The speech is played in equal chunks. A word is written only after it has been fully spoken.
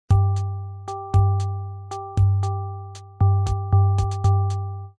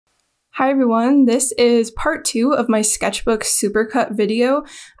Hi everyone, this is part 2 of my sketchbook supercut video.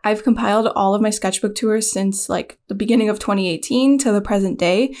 I've compiled all of my sketchbook tours since like the beginning of 2018 to the present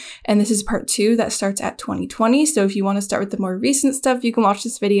day, and this is part 2 that starts at 2020. So if you want to start with the more recent stuff, you can watch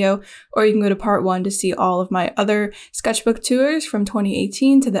this video, or you can go to part 1 to see all of my other sketchbook tours from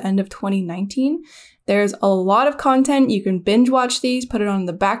 2018 to the end of 2019. There's a lot of content. You can binge watch these, put it on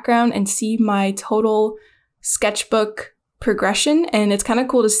the background, and see my total sketchbook progression, and it's kind of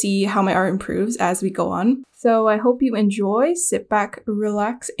cool to see how my art improves as we go on. So I hope you enjoy, sit back,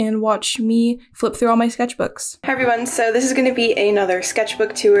 relax, and watch me flip through all my sketchbooks. Hi everyone, so this is going to be another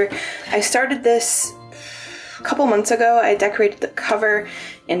sketchbook tour. I started this a couple months ago. I decorated the cover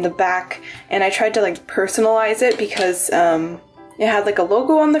and the back, and I tried to like personalize it because it had like a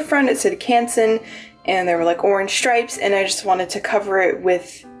logo on the front. It said Canson, and there were like orange stripes, and I just wanted to cover it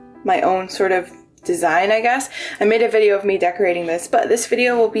with my own sort of design, I guess. I made a video of me decorating this, but this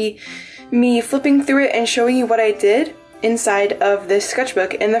video will be me flipping through it and showing you what I did inside of this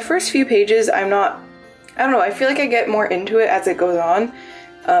sketchbook. In the first few pages, I don't know, I feel like I get more into it as it goes on.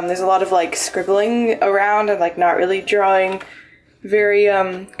 There's a lot of like scribbling around and like not really drawing very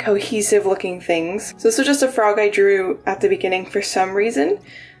cohesive looking things. So this was just a frog I drew at the beginning for some reason.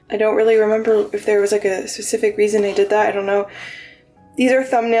 I don't really remember if there was like a specific reason I did that, I don't know. These are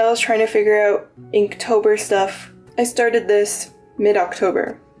thumbnails trying to figure out Inktober stuff. I started this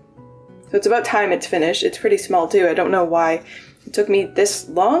mid-October. So it's about time it's finished. It's pretty small too. I don't know why it took me this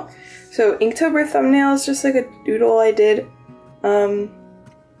long. So Inktober thumbnails, just like a doodle I did.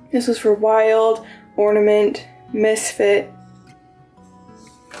 This was for Wild, Ornament, Misfit,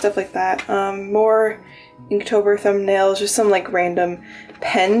 stuff like that. More Inktober thumbnails, just some like random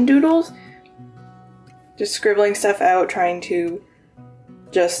pen doodles. Just scribbling stuff out, trying to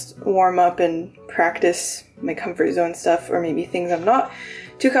just warm up and practice my comfort zone stuff, or maybe things I'm not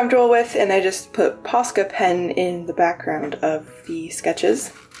too comfortable with, and I just put Posca pen in the background of the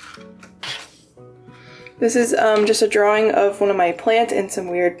sketches. This is just a drawing of one of my plants and some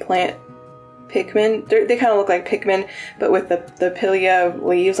weird plant Pikmin. They kind of look like Pikmin, but with the pilia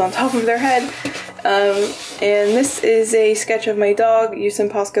leaves on top of their head. And this is a sketch of my dog. Used some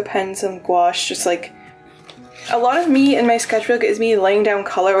Posca pen, some gouache, just like a lot of me in my sketchbook is me laying down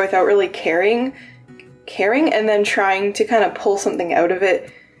color without really caring, and then trying to kind of pull something out of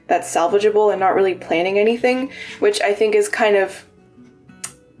it that's salvageable and not really planning anything, which I think is kind of,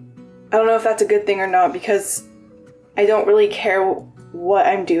 I don't know if that's a good thing or not, because I don't really care what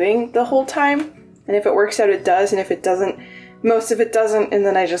I'm doing the whole time, and if it works out it does, and if it doesn't, most of it doesn't, and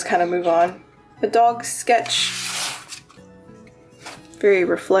then I just kind of move on. A dog sketch, very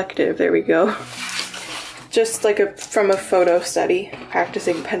reflective, there we go. Just like from a photo study,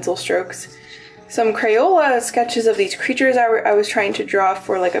 practicing pencil strokes. Some Crayola sketches of these creatures I was trying to draw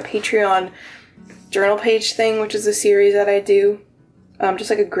for like a Patreon journal page thing, which is a series that I do. Just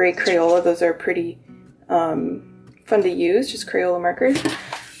like a gray Crayola, those are pretty fun to use, just Crayola markers.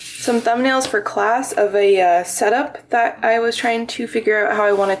 Some thumbnails for class of a setup that I was trying to figure out how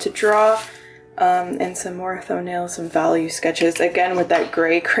I wanted to draw. And some more thumbnails, some value sketches, again with that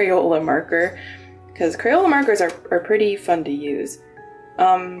gray Crayola marker, because Crayola markers are pretty fun to use.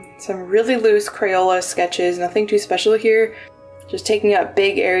 Some really loose Crayola sketches, nothing too special here. Just taking up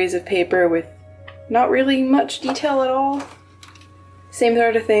big areas of paper with not really much detail at all. Same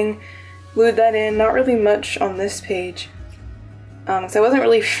sort of thing, glued that in, not really much on this page. So I wasn't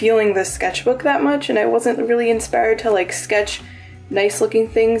really feeling the sketchbook that much, and I wasn't really inspired to like sketch nice looking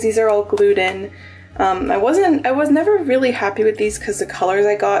things. These are all glued in. I was never really happy with these because the colors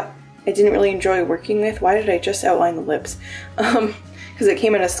I got I didn't really enjoy working with. Why did I just outline the lips? Because it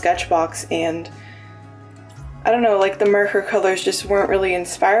came in a sketch box, and I don't know, like the marker colors just weren't really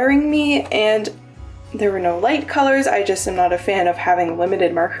inspiring me, and there were no light colors. I just am not a fan of having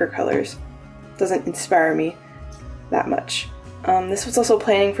limited marker colors. It doesn't inspire me that much. This was also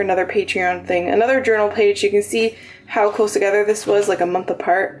planning for another Patreon thing. Another journal page. You can see how close together this was, like a month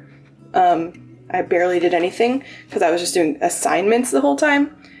apart. I barely did anything because I was just doing assignments the whole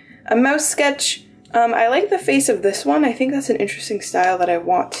time. A mouse sketch. I like the face of this one. I think that's an interesting style that I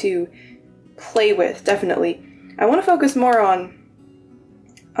want to play with, definitely. I want to focus more on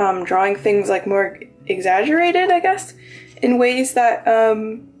drawing things like more exaggerated, I guess, in ways that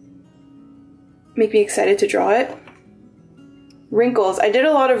make me excited to draw it. Wrinkles. I did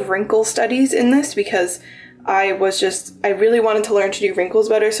a lot of wrinkle studies in this because I really wanted to learn to do wrinkles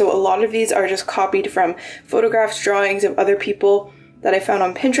better, so a lot of these are just copied from photographs, drawings of other people that I found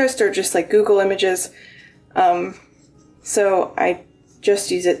on Pinterest or just like Google images. So I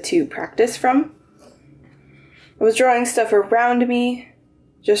just use it to practice from. I was drawing stuff around me,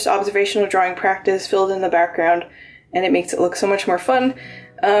 just observational drawing practice filled in the background, and it makes it look so much more fun.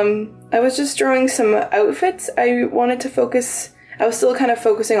 I was just drawing some outfits. I was still kind of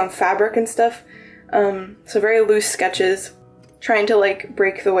focusing on fabric and stuff, so very loose sketches, trying to like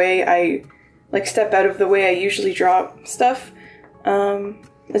break the way I step out of the way I usually draw stuff.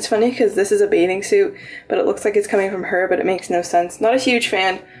 It's funny because this is a bathing suit, but it looks like it's coming from her, but it makes no sense. Not a huge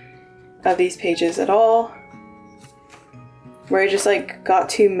fan of these pages at all, where I just like got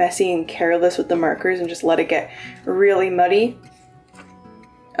too messy and careless with the markers and just let it get really muddy.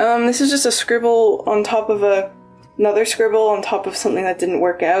 This is just a scribble on top of another scribble on top of something that didn't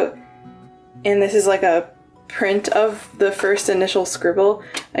work out, and this is like a print of the first initial scribble.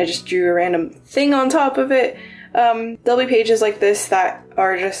 I just drew a random thing on top of it. There'll be pages like this that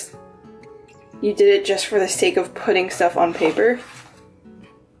are just, you did it just for the sake of putting stuff on paper.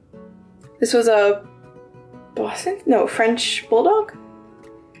 This was a French bulldog,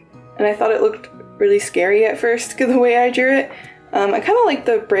 and I thought it looked really scary at first the way I drew it. I kind of like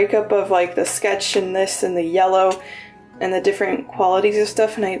the breakup of like the sketch and this and the yellow and the different qualities of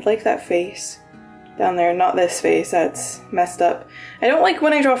stuff, and I like that face down there, not this face, that's messed up. I don't like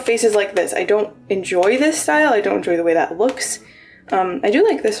when I draw faces like this. I don't enjoy this style, I don't enjoy the way that looks. I do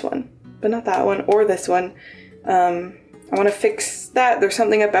like this one, but not that one or this one. I want to fix that. There's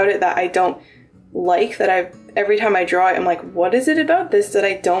something about it that I don't like, that every time I draw it, I'm like, what is it about this that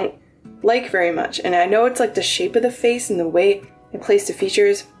I don't like very much? And I know it's like the shape of the face and the way it plays the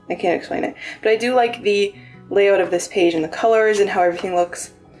features. I can't explain it. But I do like the layout of this page and the colors and how everything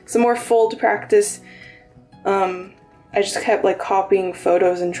looks. Some more fold practice. I just kept like copying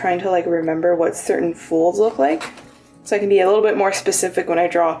photos and trying to like remember what certain folds look like, so I can be a little bit more specific when I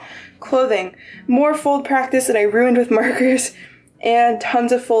draw clothing. More fold practice that I ruined with markers, and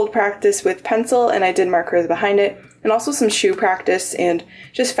tons of fold practice with pencil, and I did markers behind it, and also some shoe practice and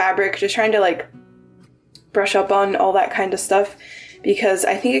just fabric, just trying to like brush up on all that kind of stuff, because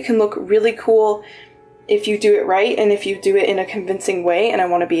I think it can look really cool if you do it right and if you do it in a convincing way, and I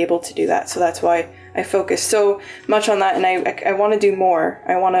want to be able to do that. So that's why I focus so much on that, and I want to do more.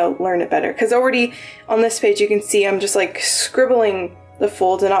 I want to learn it better, because already on this page you can see I'm just like scribbling the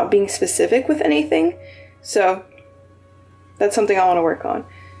folds and not being specific with anything. So that's something I want to work on,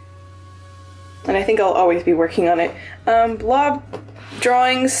 and I think I'll always be working on it. Blob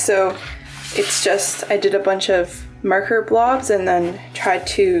drawings, so it's just I did a bunch of marker blobs and then tried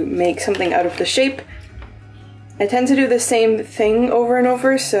to make something out of the shape. I tend to do the same thing over and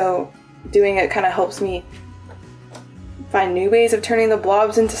over, so doing it kind of helps me find new ways of turning the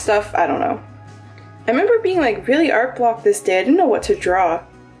blobs into stuff. I don't know. I remember being like really art blocked this day. I didn't know what to draw.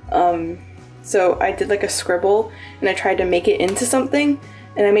 So I did like a scribble and I tried to make it into something,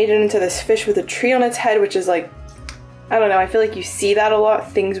 and I made it into this fish with a tree on its head, which is like, I don't know, I feel like you see that a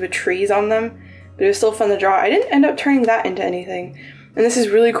lot, things with trees on them, but it was still fun to draw. I didn't end up turning that into anything. And this is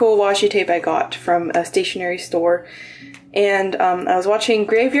really cool washi tape I got from a stationery store. And I was watching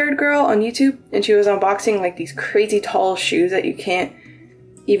Graveyard Girl on YouTube, and she was unboxing like these crazy tall shoes that you can't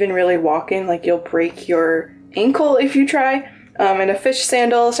even really walk in, like you'll break your ankle if you try, and a fish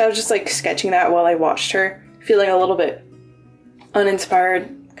sandal. So I was just like sketching that while I watched her, feeling a little bit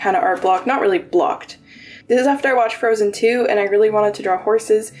uninspired, kind of art blocked, not really blocked. This is after I watched Frozen 2, and I really wanted to draw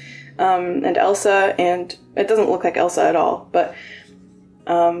horses and Elsa, and it doesn't look like Elsa at all, but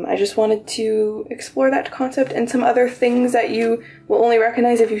I just wanted to explore that concept and some other things that you will only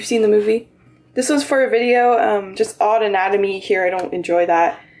recognize if you've seen the movie. This was for a video, just odd anatomy here, I don't enjoy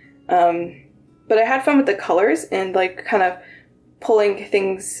that. But I had fun with the colors and like kind of pulling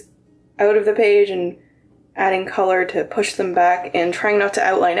things out of the page and adding color to push them back and trying not to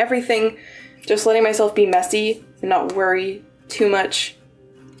outline everything, just letting myself be messy and not worry too much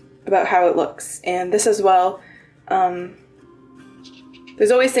about how it looks. And this as well,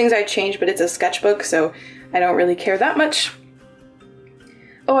 there's always things I change, but it's a sketchbook, so I don't really care that much.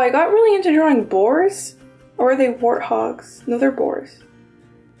 Oh, I got really into drawing boars. Or are they warthogs? No, they're boars.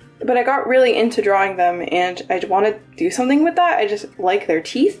 But I got really into drawing them, and I want to do something with that. I just like their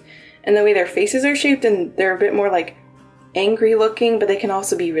teeth and the way their faces are shaped, and they're a bit more like angry looking, but they can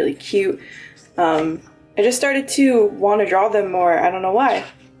also be really cute. I just started to want to draw them more. I don't know why,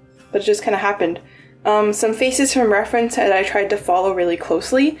 but it just kind of happened. Some faces from reference that I tried to follow really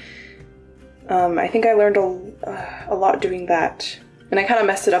closely. I think I learned a lot doing that. And I kind of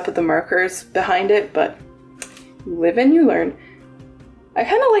messed it up with the markers behind it, but you live and you learn. I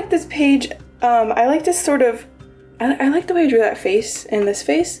kind of like this page. I like this sort of, I like the way I drew that face and this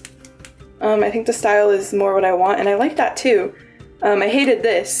face. I think the style is more what I want, and I like that too. I hated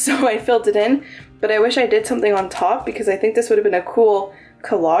this, so I filled it in, but I wish I did something on top, because I think this would have been a cool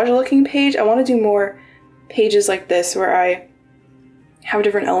collage looking page. I want to do more pages like this where I have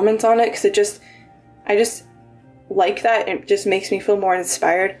different elements on it, because I just like that. It just makes me feel more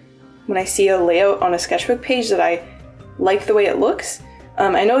inspired when I see a layout on a sketchbook page that I like the way it looks.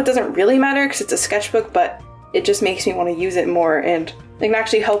 I know it doesn't really matter because it's a sketchbook, but it just makes me want to use it more, and it can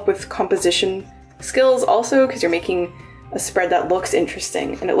actually help with composition skills also, because you're making a spread that looks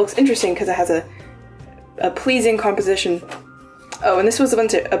interesting, and it looks interesting because it has a pleasing composition. Oh, and this was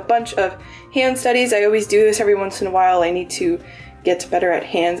a bunch of hand studies. I always do this every once in a while. I need to get better at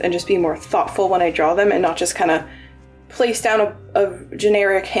hands and just be more thoughtful when I draw them, and not just kind of place down a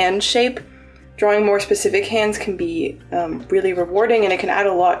generic hand shape. Drawing more specific hands can be really rewarding, and it can add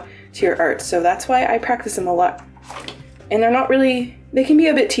a lot to your art, so that's why I practice them a lot. And they can be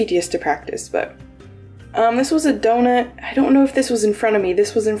a bit tedious to practice, but this was a donut. I don't know if this was in front of me.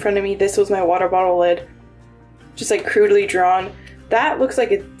 This was in front of me. This was my water bottle lid. Just like crudely drawn. That looks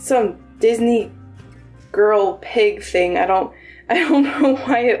like it's some Disney girl pig thing. I don't know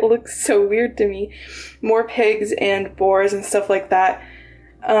why it looks so weird to me. More pigs and boars and stuff like that.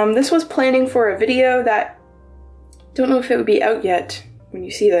 This was planning for a video that, don't know if it would be out yet when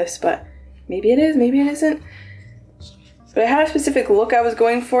you see this, but maybe it is, maybe it isn't. But I had a specific look I was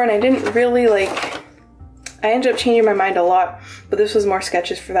going for, and I didn't really I ended up changing my mind a lot, but this was more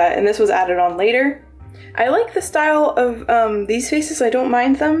sketches for that, and this was added on later. I like the style of these faces. I don't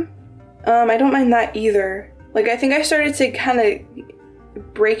mind them. I don't mind that either. Like, I think I started to kind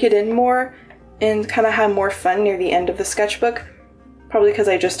of break it in more and kind of have more fun near the end of the sketchbook. Probably because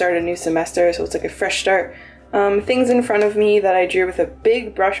I just started a new semester, so it's like a fresh start. Things in front of me that I drew with a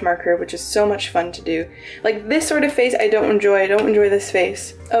big brush marker, which is so much fun to do. Like this sort of face I don't enjoy. I don't enjoy this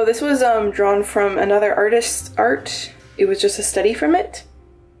face. Oh, this was drawn from another artist's art. It was just a study from it.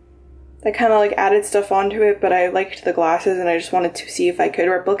 I kind of like added stuff onto it, but I liked the glasses and I just wanted to see if I could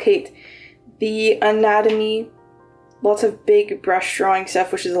replicate the anatomy. Lots of big brush drawing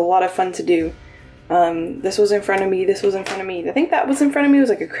stuff, which is a lot of fun to do. This was in front of me, this was in front of me. I think that was in front of me. It was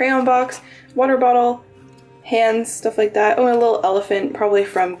like a crayon box, water bottle, hands, stuff like that. Oh, and a little elephant, probably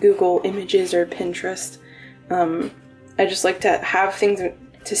from Google Images or Pinterest. I just like to have things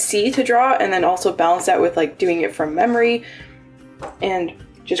to see to draw, and then also balance that with like doing it from memory and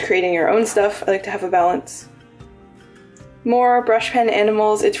just creating your own stuff. I like to have a balance. More brush pen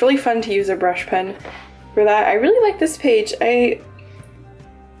animals. It's really fun to use a brush pen for that. I really like this page. It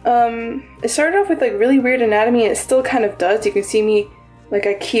started off with like really weird anatomy, and it still kind of does. You can see me, like,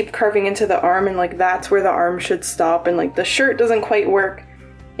 I keep carving into the arm, and like that's where the arm should stop, and like the shirt doesn't quite work,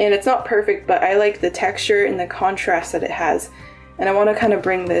 and it's not perfect, but I like the texture and the contrast that it has, and I want to kind of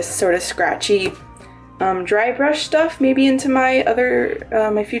bring this sort of scratchy dry brush stuff maybe into my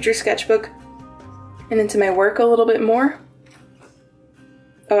my future sketchbook and into my work a little bit more.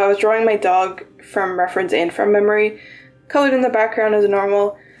 Oh, I was drawing my dog from reference and from memory, colored in the background as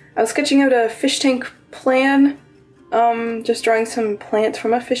normal. I was sketching out a fish tank plan, just drawing some plants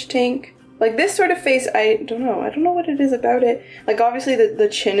from a fish tank. Like this sort of face, I don't know what it is about it. Like obviously the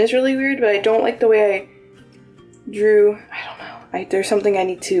chin is really weird, but I don't like the way I drew. I don't know, there's something I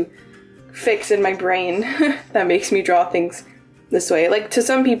need to fix in my brain that makes me draw things this way. Like to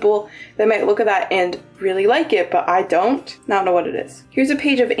some people, they might look at that and really like it, but I don't. I don't know what it is. Here's a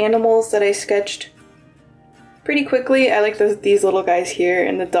page of animals that I sketched pretty quickly. I like these little guys here,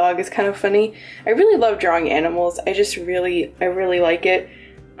 and the dog is kind of funny. I really love drawing animals. I really like it.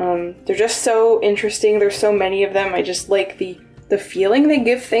 They're just so interesting. There's so many of them. I just like the feeling they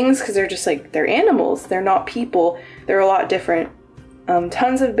give things, because they're just like, they're animals. They're not people. They're a lot different.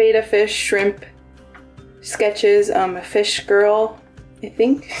 Tons of betta fish, shrimp sketches, a fish girl, I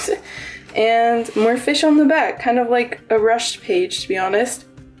think, and more fish on the back. Kind of like a rushed page, to be honest.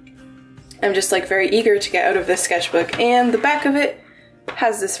 I'm just like very eager to get out of this sketchbook, and the back of it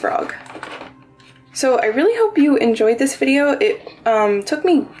has this frog. So I really hope you enjoyed this video. It took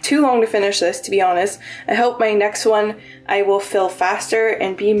me too long to finish this, to be honest. I hope my next one I will fill faster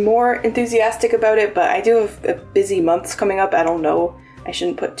and be more enthusiastic about it, but I do have a busy months coming up. I don't know. I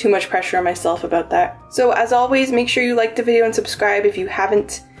shouldn't put too much pressure on myself about that. So as always, make sure you like the video and subscribe if you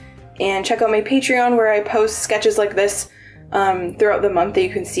haven't, and check out my Patreon where I post sketches like this throughout the month that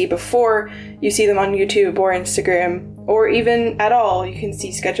you can see before you see them on YouTube or Instagram, or even at all. You can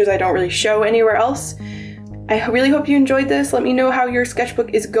see sketches I don't really show anywhere else. I really hope you enjoyed this. Let me know how your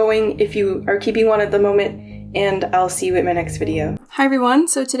sketchbook is going if you are keeping one at the moment, and I'll see you in my next video. Hi everyone,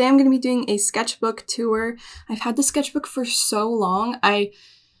 so today I'm going to be doing a sketchbook tour. I've had the sketchbook for so long. I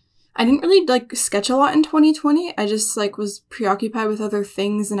I didn't really like sketch a lot in 2020. I just like was preoccupied with other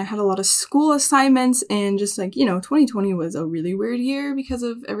things, and I had a lot of school assignments, and just like, you know, 2020 was a really weird year because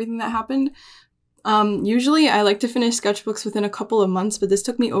of everything that happened. Usually I like to finish sketchbooks within a couple of months, but this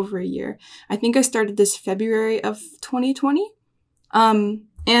took me over a year. I think I started this February of 2020. And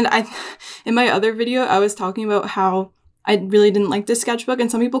in my other video, I was talking about how I really didn't like this sketchbook,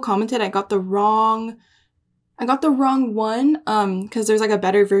 and some people commented I got the wrong one, because there's like a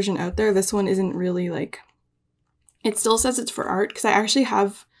better version out there. This one isn't really like, it still says it's for art, because I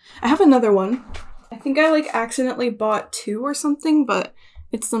have another one. I think I like accidentally bought 2 or something, but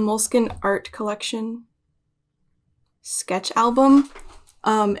it's the Moleskine Art Collection sketch album,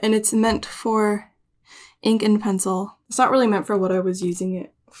 and it's meant for ink and pencil. It's not really meant for what I was using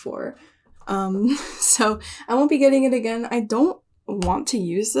it for, so I won't be getting it again. I don't want to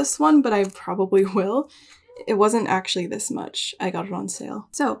use this one, but I probably will. It wasn't actually this much. I got it on sale.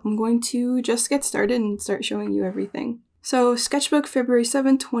 So I'm going to just get started and start showing you everything. So sketchbook, February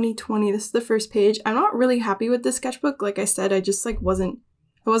 7, 2020. This is the first page. I'm not really happy with this sketchbook. Like I said, I just like I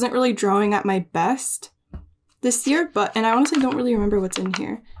wasn't really drawing at my best this year, and I honestly don't really remember what's in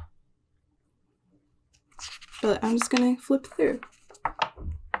here. But I'm just gonna flip through.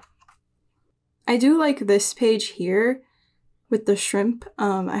 I do like this page here with the shrimp.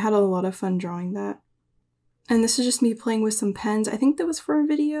 I had a lot of fun drawing that. And this is just me playing with some pens. I think that was for a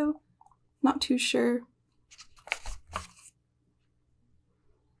video. Not too sure.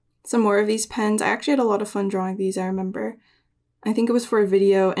 Some more of these pens. I actually had a lot of fun drawing these, I remember. I think it was for a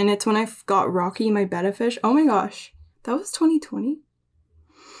video, and it's when I got Rocky, my betta fish. Oh my gosh, that was 2020?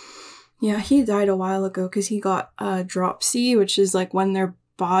 Yeah, he died a while ago because he got dropsy, which is like when their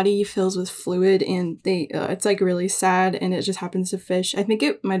body fills with fluid, and it's like really sad, and it just happens to fish. I think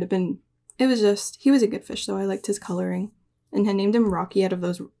it might have been, he was a good fish though. I liked his coloring, and I named him Rocky after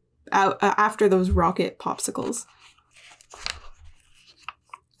those rocket popsicles.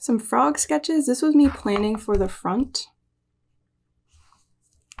 Some frog sketches. This was me planning for the front.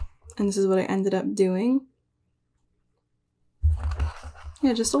 And this is what I ended up doing.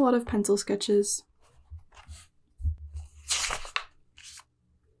 Yeah, just a lot of pencil sketches.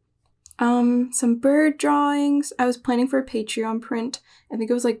 Some bird drawings. I was planning for a Patreon print. I think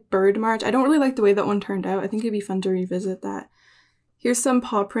it was like Bird March. I don't really like the way that one turned out. I think it'd be fun to revisit that. Here's some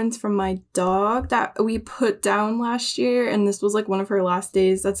paw prints from my dog that we put down last year, and this was like one of her last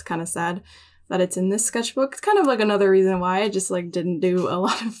days. That's kind of sad that it's in this sketchbook. It's kind of like another reason why I just like didn't do a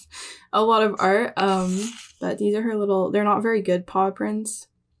lot of art. But these are her little, they're not very good paw prints.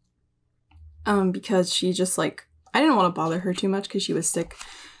 Because she just like, I didn't want to bother her too much because she was sick.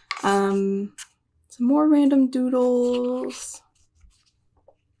 Some more random doodles.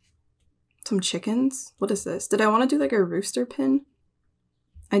 Some chickens. What is this? Did I want to do like a rooster pin?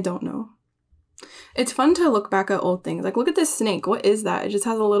 I don't know. It's fun to look back at old things. Like, look at this snake. What is that? It just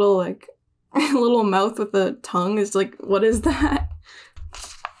has a little like a little mouth with a tongue. It's like, what is that?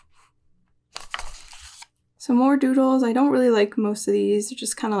 Some more doodles. I don't really like most of these. They're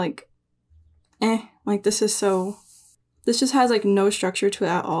just kind of like, like this just has like no structure to it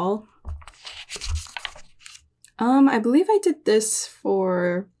at all. I believe I did this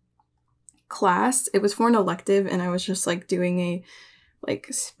for class. It was for an elective, and I was just like doing a like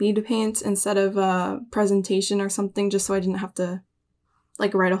speed paint instead of a presentation or something, just so I didn't have to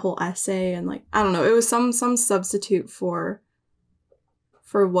like write a whole essay, and like, I don't know, it was some substitute for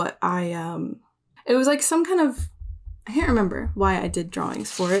what it was like some kind of, I can't remember why I did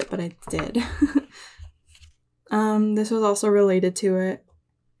drawings for it, but I did. This was also related to it.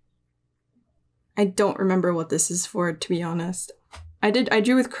 I don't remember what this is for, to be honest. I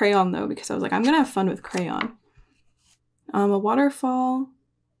drew with crayon though, because I was like, I'm gonna have fun with crayon. A waterfall.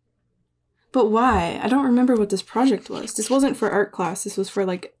 But why? I don't remember what this project was. This wasn't for art class. This was for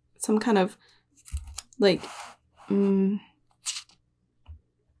like some kind of like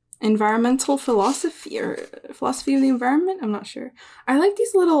environmental philosophy or philosophy of the environment. I'm not sure. I like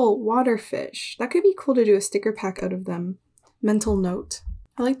these little water fish. That could be cool to do a sticker pack out of them. Mental note.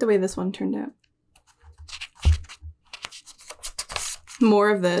 I like the way this one turned out. More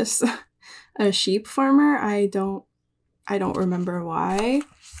of this. A sheep farmer. I don't remember why.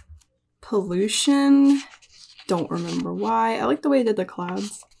 Pollution. Don't remember why. I like the way I did the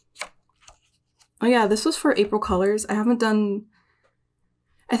clouds. Oh yeah, this was for April colors. I haven't done,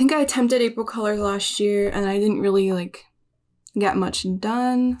 I think I attempted April colors last year and I didn't really like get much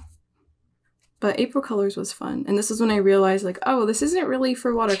done. But April colors was fun. And this is when I realized like, oh, this isn't really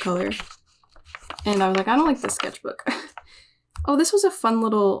for watercolor. And I was like, I don't like this sketchbook. Oh, this was a fun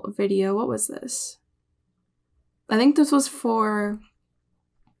little video. What was this? I think this was for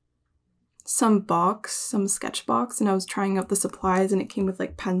some sketch box, and I was trying out the supplies, and it came with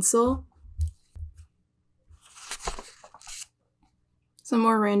like pencil. Some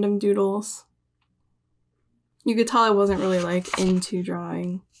more random doodles. You could tell I wasn't really like into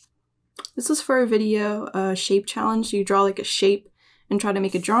drawing. This was for a video, a shape challenge. You draw like a shape and try to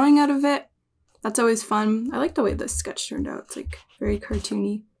make a drawing out of it. That's always fun. I like the way this sketch turned out. It's like very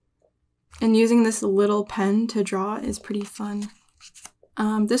cartoony. And using this little pen to draw is pretty fun.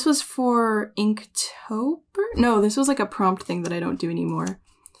 This was for Inktober? No, this was like a prompt thing that I don't do anymore.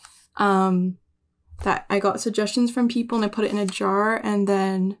 That I got suggestions from people and I put it in a jar, and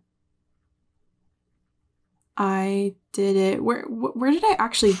then I did it. Where did I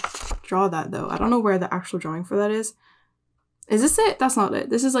actually draw that though? I don't know where the actual drawing for that is. Is this it? That's not it.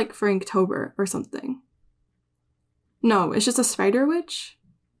 This is like for Inktober or something. No, it's just a spider witch.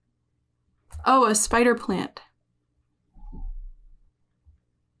 Oh, a spider plant.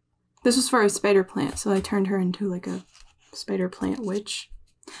 This was for a spider plant, so I turned her into like a spider plant witch.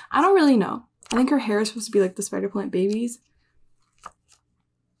 I don't really know. I think her hair is supposed to be like the spider plant babies.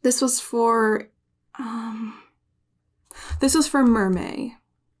 This was for Mermaid.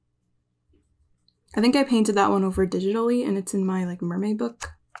 I think I painted that one over digitally, and it's in my like mermaid book.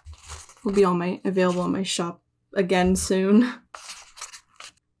 Will be available in my shop again soon.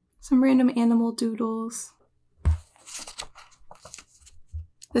 Some random animal doodles.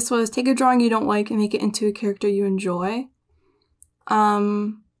 This was take a drawing you don't like and make it into a character you enjoy.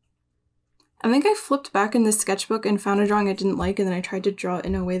 I think I flipped back in this sketchbook and found a drawing I didn't like, and then I tried to draw it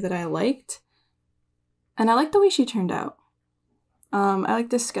in a way that I liked. And I like the way she turned out. I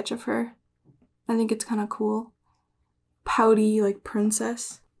like this sketch of her. I think it's kind of cool. Pouty, like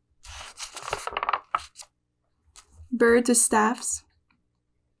princess. Birds with staffs.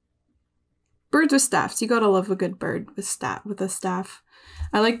 Birds with staffs. You gotta love a good bird with a staff.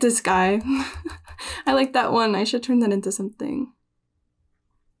 I like this guy. I like that one. I should turn that into something.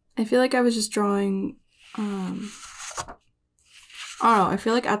 I feel like I was just drawing, I don't know, I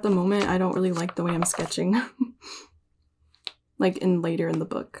feel like at the moment I don't really like the way I'm sketching. Like later in the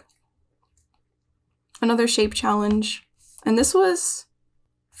book. Another shape challenge. And this was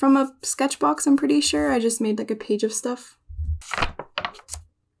from a sketch box, I'm pretty sure. I just made like a page of stuff.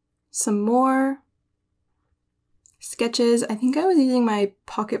 Some more sketches. I think I was using my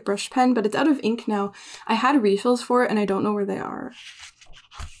pocket brush pen, but it's out of ink now. I had refills for it and I don't know where they are.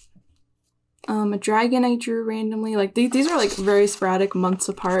 A dragon I drew randomly. Like these are like very sporadic, months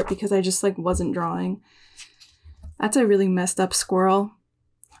apart, because I just like wasn't drawing. That's a really messed up squirrel.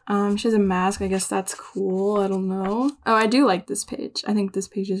 She has a mask. I guess that's cool. I don't know. Oh, I do like this page. I think this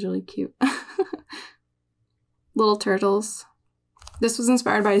page is really cute. Little turtles. This was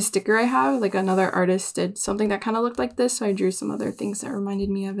inspired by a sticker I have. Like another artist did something that kind of looked like this, so I drew some other things that reminded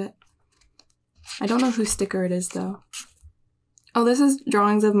me of it. I don't know whose sticker it is though. Oh, this is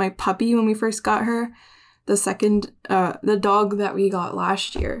drawings of my puppy when we first got her. The dog that we got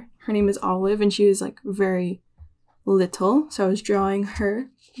last year. Her name is Olive, and she was like very little, so I was drawing her.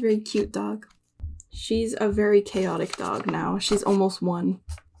 Very cute dog. She's a very chaotic dog now. She's almost 1.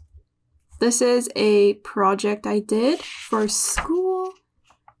 This is a project I did for school.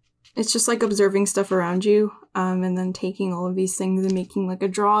 It's just like observing stuff around you, and then taking all of these things and making like a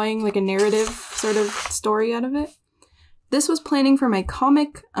drawing, like a narrative sort of story out of it. This was planning for my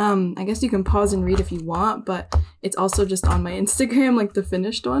comic. I guess you can pause and read if you want, but it's also just on my Instagram, like the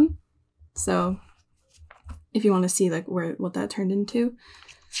finished one. So if you want to see like what that turned into.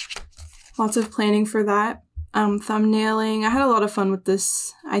 Lots of planning for that. Thumbnailing. I had a lot of fun with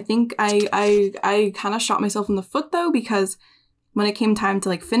this. I think I kind of shot myself in the foot though, because when it came time to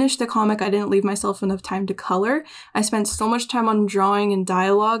like finish the comic, I didn't leave myself enough time to color. I spent so much time on drawing and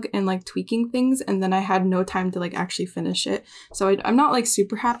dialogue and like tweaking things, and then I had no time to like actually finish it. So I'm not like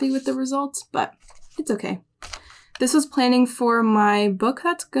super happy with the results, but it's okay. This was planning for my book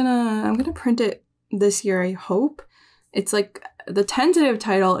I'm gonna print it this year, I hope. It's like, the tentative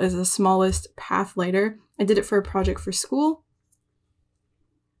title is The Smallest Path Lighter. I did it for a project for school.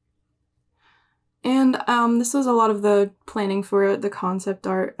 And this was a lot of the planning for the concept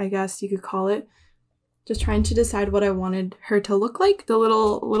art, I guess you could call it. Just trying to decide what I wanted her to look like. The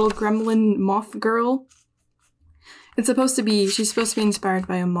little gremlin moth girl. She's supposed to be inspired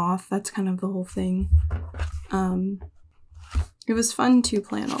by a moth. That's kind of the whole thing. It was fun to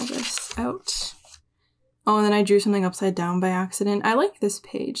plan all this out. Oh, and then I drew something upside down by accident. I like this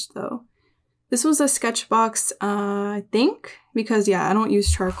page though. This was a sketch box, I think, because yeah, I don't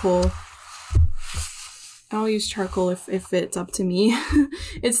use charcoal. I'll use charcoal if it's up to me.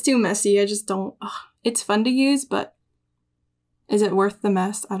 It's too messy. I just don't. It's fun to use, but is it worth the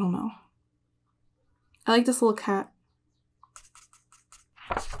mess? I don't know. I like this little cat.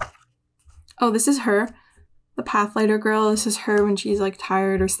 Oh, this is her. The Pathlighter girl. This is her when she's like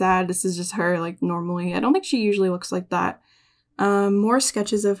tired or sad. This is just her like normally. I don't think she usually looks like that. More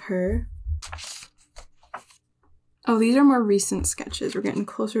sketches of her. Oh, these are more recent sketches. We're getting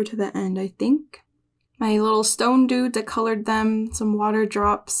closer to the end, I think. My little stone dudes, I colored them. Some water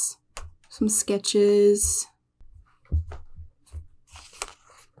drops. Some sketches.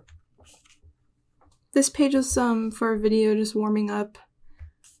 This page was for a video, just warming up.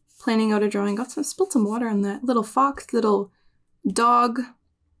 Planning out a drawing. Spilled some water on that. Little fox, little dog,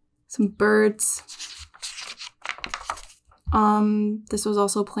 some birds. This was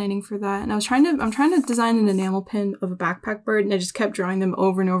also planning for that. And I'm trying to design an enamel pin of a backpack bird, and I just kept drawing them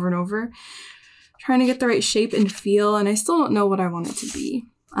over and over and over. Trying to get the right shape and feel, and I still don't know what I want it to be.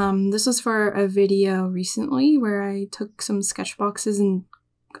 This was for a video recently where I took some sketch boxes and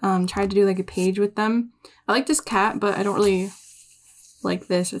tried to do like a page with them. I like this cat, but I don't really like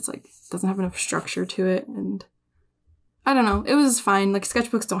this. It's like, doesn't have enough structure to it, and I don't know. It was fine. Like,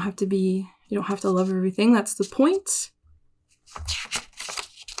 sketchbooks don't have to be, you don't have to love everything. That's the point.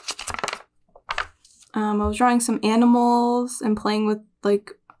 I was drawing some animals and playing with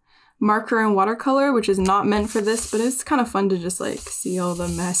like marker and watercolor, which is not meant for this, but it's kind of fun to just like see all the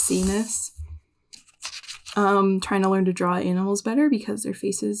messiness. Trying to learn to draw animals better because their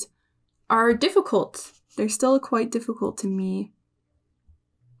faces are difficult. They're still quite difficult to me,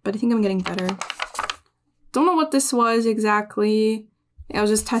 but I think I'm getting better. Don't know what this was exactly. I was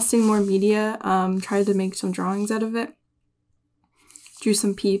just testing more media, tried to make some drawings out of it. Drew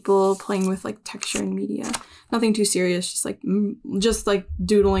some people, playing with like texture and media. Nothing too serious, just like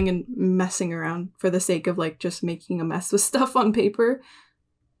doodling and messing around for the sake of like just making a mess with stuff on paper.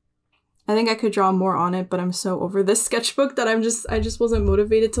 I think I could draw more on it, but I'm so over this sketchbook that I just wasn't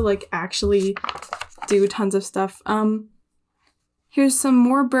motivated to like actually do tons of stuff. Here's some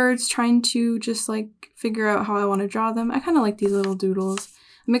more birds, trying to just like figure out how I want to draw them. I kind of like these little doodles.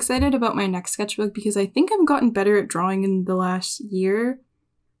 I'm excited about my next sketchbook because I think I've gotten better at drawing in the last year.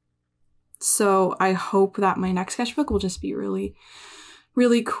 So I hope that my next sketchbook will just be really,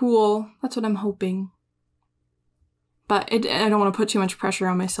 really cool. That's what I'm hoping. But I don't want to put too much pressure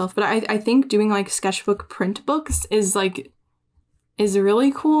on myself. But I think doing like sketchbook print books is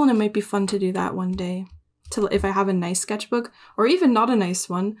really cool, and it might be fun to do that one day. If I have a nice sketchbook, or even not a nice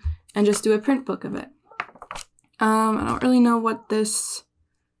one, and just do a print book of it. I don't really know what this...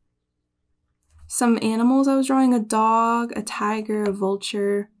 Some animals I was drawing, a dog, a tiger, a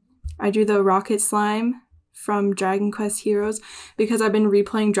vulture. I drew the rocket slime from Dragon Quest Heroes because I've been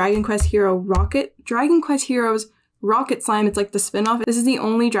replaying Dragon Quest Heroes Rocket Slime. It's like the spin-off. This is the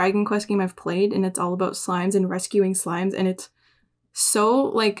only Dragon Quest game I've played, and it's all about slimes and rescuing slimes, and it's so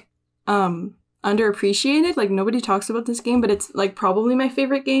like underappreciated. Like, nobody talks about this game, but it's like probably my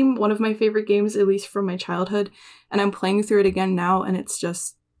favorite game, one of my favorite games, at least from my childhood, and I'm playing through it again now, and it's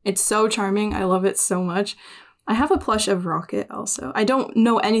so charming. I love it so much. I have a plush of Rocket also. I don't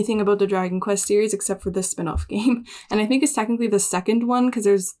know anything about the Dragon Quest series except for this spin-off game, and I think it's technically the second one because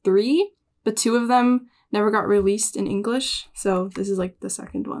there's 3, but 2 of them never got released in English, so this is like the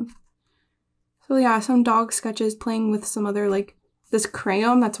second one. So yeah, some dog sketches, playing with some other like this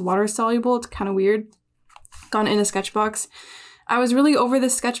crayon that's water soluble. It's kind of weird. Gone in a sketch box. I was really over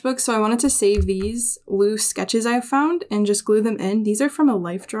this sketchbook, so I wanted to save these loose sketches I found and just glue them in. These are from a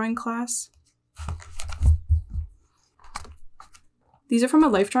life drawing class. These are from a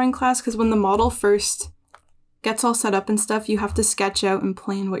life drawing class because when the model first gets all set up and stuff, you have to sketch out and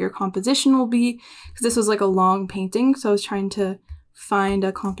plan what your composition will be. Because this was like a long painting, so I was trying to find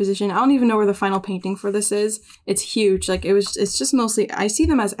a composition. I don't even know where the final painting for this is. It's huge. Like, it's just mostly, I see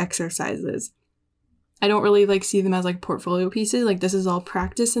them as exercises. I don't really like see them as like portfolio pieces. Like, this is all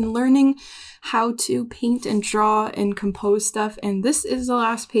practice and learning how to paint and draw and compose stuff. And this is the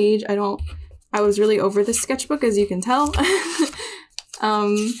last page. I was really over this sketchbook, as you can tell.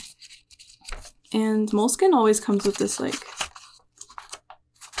 And Moleskine always comes with this like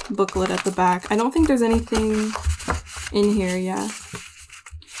booklet at the back. I don't think there's anything in here, yeah.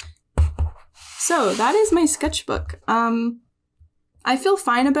 So that is my sketchbook. I feel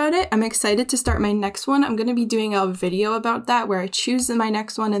fine about it. I'm excited to start my next one. I'm going to be doing a video about that where I choose my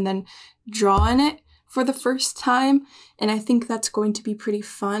next one and then draw in it for the first time. And I think that's going to be pretty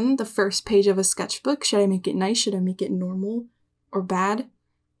fun. The first page of a sketchbook. Should I make it nice? Should I make it normal or bad?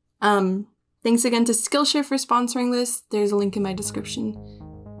 Thanks again to Skillshare for sponsoring this. There's a link in my description.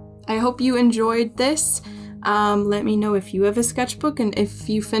 I hope you enjoyed this. Let me know if you have a sketchbook and if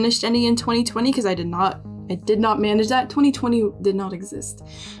you finished any in 2020, because I did not. I did not manage that. 2020 did not exist.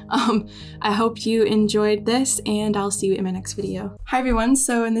 I hope you enjoyed this, and I'll see you in my next video. Hi everyone,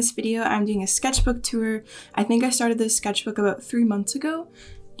 so in this video I'm doing a sketchbook tour. I think I started this sketchbook about 3 months ago,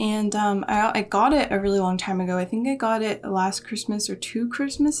 and I got it a really long time ago. I think I got it last Christmas or 2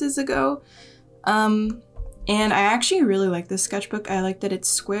 Christmases ago. And I actually really like this sketchbook. I like that it's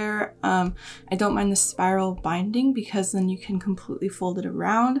square. I don't mind the spiral binding because then you can completely fold it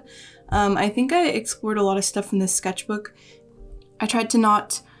around. I think I explored a lot of stuff in this sketchbook. I tried to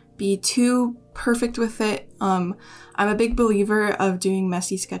not be too perfect with it. I'm a big believer of doing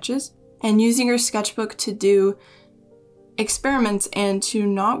messy sketches and using your sketchbook to do experiments and to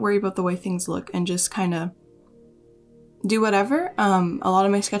not worry about the way things look and just kind of do whatever. A lot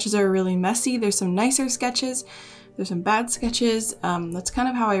of my sketches are really messy. There's some nicer sketches, there's some bad sketches. That's kind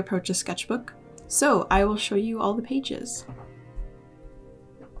of how I approach a sketchbook. So I will show you all the pages.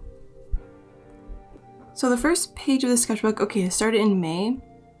 So the first page of the sketchbook, okay, I started in May.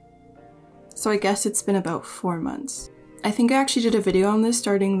 So I guess it's been about 4 months. I think I actually did a video on this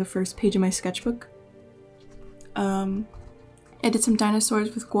starting the first page of my sketchbook. I did some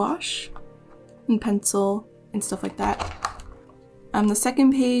dinosaurs with gouache and pencil and stuff like that. The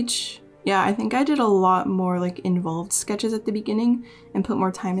second page, yeah, I think I did a lot more like involved sketches at the beginning and put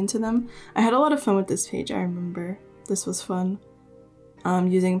more time into them. I had a lot of fun with this page, I remember. This was fun.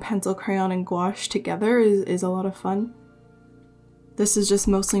 Using pencil, crayon, and gouache together is a lot of fun. This is just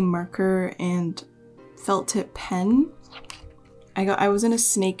mostly marker and felt tip pen. I was in a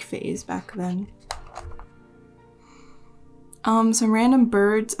snake phase back then. Some random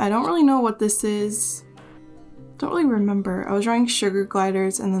birds. I don't really know what this is. Don't really remember. I was drawing sugar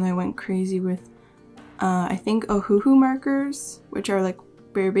gliders and then I went crazy with I think Ohuhu markers, which are like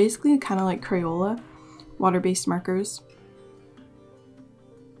basically kind of like Crayola, water-based markers.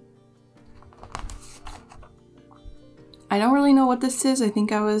 I don't really know what this is. I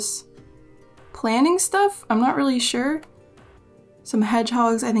think I was planning stuff. I'm not really sure. Some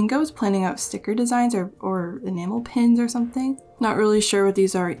hedgehogs. I think I was planning out sticker designs or enamel pins or something. Not really sure what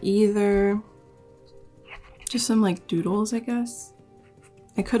these are either. Just some like doodles, I guess.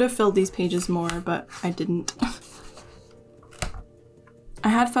 I could have filled these pages more, but I didn't. I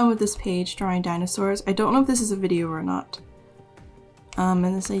had fun with this page drawing dinosaurs. I don't know if this is a video or not. And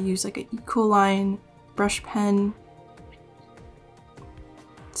this I used like an Ecoline brush pen,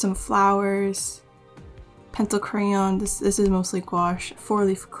 some flowers, pencil crayon. This is mostly gouache.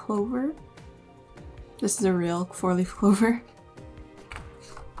 4-leaf clover. This is a real 4-leaf clover.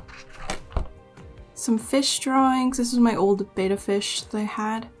 Some fish drawings. This was my old betta fish that I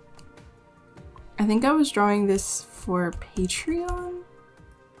had. I think I was drawing this for Patreon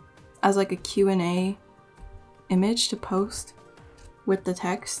as like a Q&A image to post with the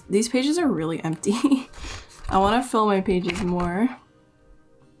text. These pages are really empty. I want to fill my pages more.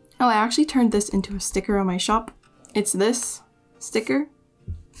 Oh, I actually turned this into a sticker on my shop. It's this sticker.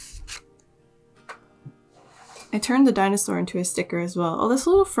 I turned the dinosaur into a sticker as well. Oh, this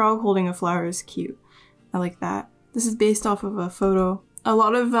little frog holding a flower is cute. I like that. This is based off of a photo. A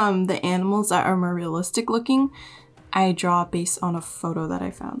lot of the animals that are more realistic looking, I draw based on a photo that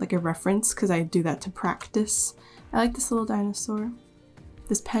I found, like a reference, because I do that to practice. I like this little dinosaur.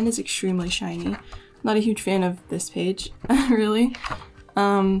 This pen is extremely shiny. Not a huge fan of this page, really.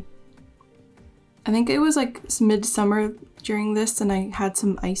 I think it was like midsummer during this and I had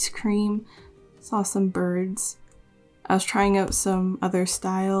some ice cream, saw some birds. I was trying out some other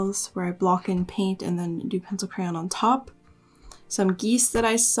styles where I block in paint and then do pencil crayon on top. Some geese that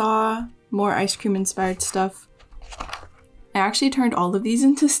I saw, more ice cream inspired stuff. I actually turned all of these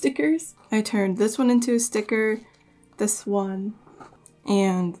into stickers. I turned this one into a sticker, this one,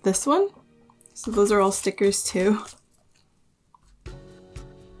 and this one. So those are all stickers too.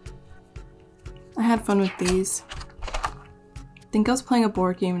 I had fun with these. I think I was playing a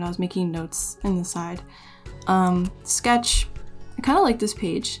board game and I was making notes in the side. Sketch. I kind of like this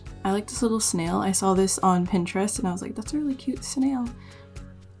page. I like this little snail. I saw this on Pinterest and I was like, that's a really cute snail.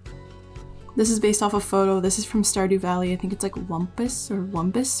 This is based off a photo. This is from Stardew Valley. I think it's like Wumpus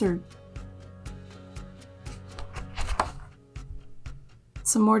or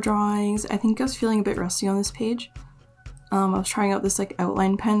some more drawings. I think I was feeling a bit rusty on this page. I was trying out this like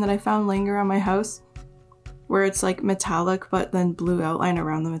outline pen that I found laying around my house where it's like metallic but then blue outline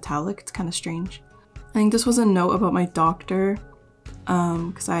around the metallic. It's kind of strange. I think this was a note about my doctor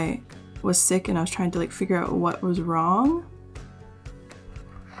because I was sick and I was trying to like figure out what was wrong.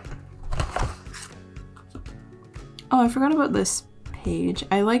 Oh, I forgot about this page.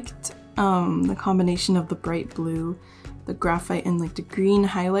 I liked the combination of the bright blue, the graphite and like the green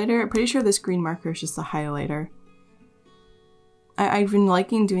highlighter. I'm pretty sure this green marker is just the highlighter. I've been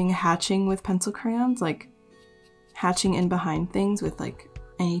liking doing hatching with pencil crayons, like hatching in behind things with like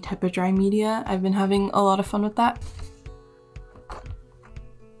any type of dry media. I've been having a lot of fun with that. I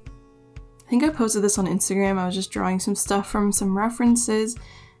think I posted this on Instagram. I was just drawing some stuff from some references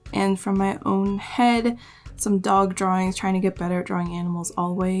and from my own head. Some dog drawings, trying to get better at drawing animals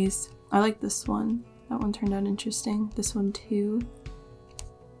always. I like this one. That one turned out interesting. This one too.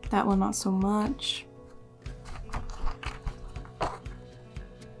 That one not so much.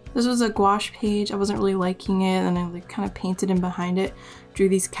 This was a gouache page. I wasn't really liking it, and I like kind of painted in behind it, drew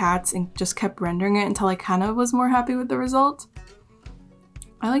these cats, and just kept rendering it until I kind of was more happy with the result.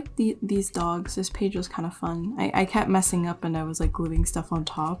 I like these dogs. This page was kind of fun. I kept messing up and I was like gluing stuff on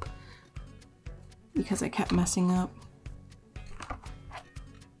top because I kept messing up.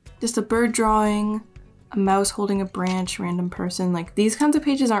 Just a bird drawing, a mouse holding a branch, random person. Like these kinds of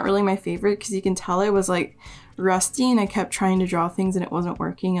pages aren't really my favorite because you can tell I was like rusty and I kept trying to draw things and it wasn't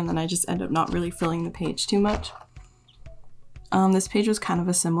working, and then I just ended up not really filling the page too much. This page was kind of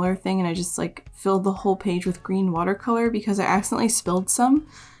a similar thing, and I just like filled the whole page with green watercolor because I accidentally spilled some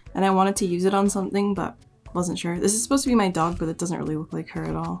and I wanted to use it on something but wasn't sure. This is supposed to be my dog, but it doesn't really look like her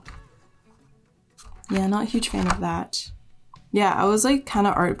at all. Yeah, not a huge fan of that. Yeah, I was like kind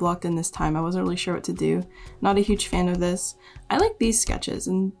of art blocked in this time. I wasn't really sure what to do. Not a huge fan of this. I like these sketches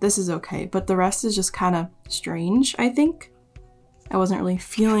and this is okay, but the rest is just kind of strange, I think. I wasn't really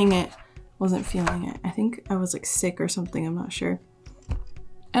feeling it. Wasn't feeling it. I think I was like sick or something, I'm not sure.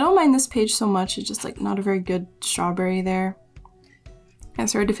 I don't mind this page so much. It's just like not a very good strawberry there. I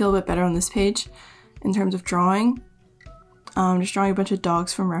started to feel a bit better on this page in terms of drawing. Just drawing a bunch of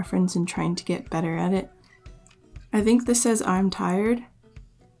dogs from reference and trying to get better at it. I think this says I'm tired.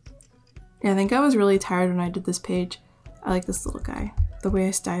 Yeah, I think I was really tired when I did this page. I like this little guy. The way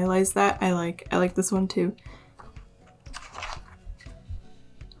I stylized that, I like this one too.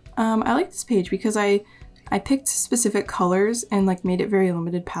 I like this page because I picked specific colors and like made it very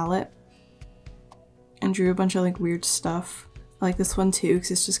limited palette and drew a bunch of like weird stuff. I like this one too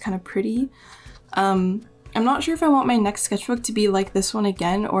because it's just kind of pretty. I'm not sure if I want my next sketchbook to be like this one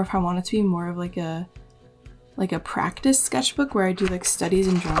again, or if I want it to be more of like a practice sketchbook where I do like studies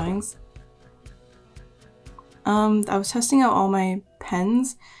and drawings. I was testing out all my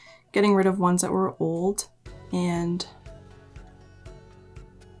pens, getting rid of ones that were old and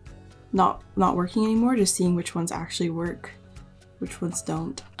not working anymore, just seeing which ones actually work, which ones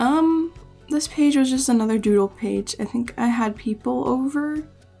don't. This page was just another doodle page. I think I had people over,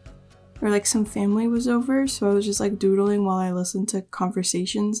 or like some family was over, so I was just like doodling while I listened to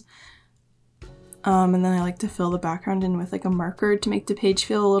conversations. And then I like to fill the background in with like a marker to make the page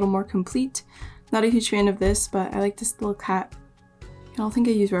feel a little more complete. Not a huge fan of this, but I like this little cat. I don't think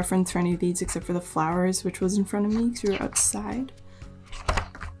I used reference for any of these except for the flowers, which was in front of me because we were outside.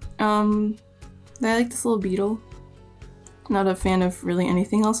 I like this little beetle. Not a fan of really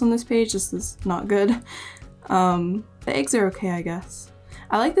anything else on this page, this is not good. The eggs are okay, I guess.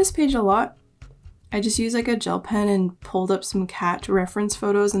 I like this page a lot. I just used like a gel pen and pulled up some cat reference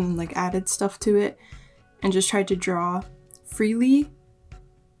photos and then like added stuff to it and just tried to draw freely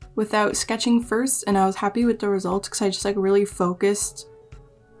without sketching first, and I was happy with the results because I just like really focused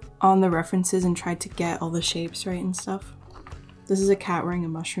on the references and tried to get all the shapes right and stuff. This is a cat wearing a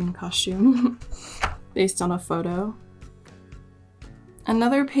mushroom costume based on a photo.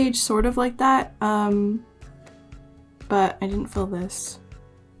 Another page sort of like that, but I didn't fill this.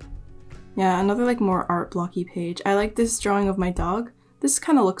 Yeah, another like more art blocky page. I like this drawing of my dog. This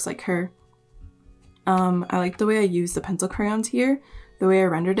kind of looks like her. I like the way I used the pencil crayons here. The way I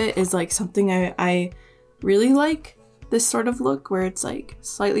rendered it is like something I really like. This sort of look where it's like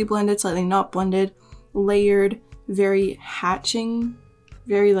slightly blended, slightly not blended, layered, very hatching,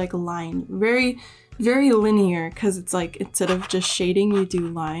 very like line, very linear, because it's like instead of just shading you do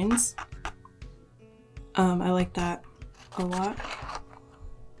lines. I like that a lot.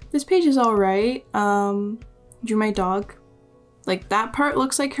 This page is alright. Drew my dog. Like that part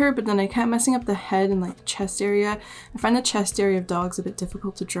looks like her, but then I kept messing up the head and like chest area. I find the chest area of dogs a bit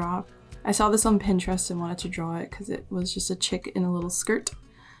difficult to draw. I saw this on Pinterest and wanted to draw it because it was just a chick in a little skirt.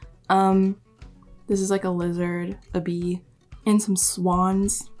 This is like a lizard, a bee, and some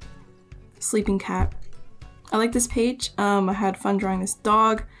swans. Sleeping cat. I like this page. I had fun drawing this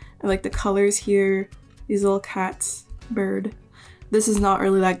dog. I like the colors here. These little cats, bird. This is not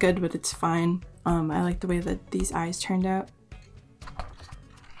really that good, but it's fine. I like the way that these eyes turned out.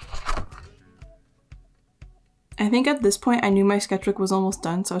 I think at this point I knew my sketchbook was almost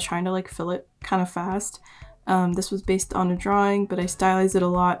done, so I was trying to like fill it kind of fast. This was based on a drawing, but I stylized it a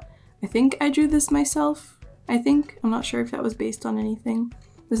lot. I think I drew this myself. I'm not sure if that was based on anything.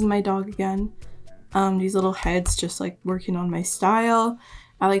 This is my dog again. These little heads, just like working on my style.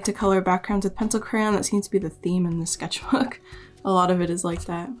 I like to color backgrounds with pencil crayon. That seems to be the theme in the sketchbook. A lot of it is like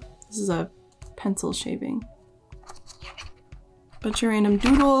that. This is a pencil shaving. Bunch of random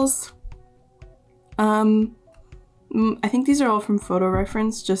doodles. I think these are all from photo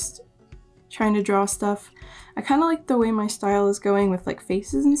reference, just trying to draw stuff. I kind of like the way my style is going with like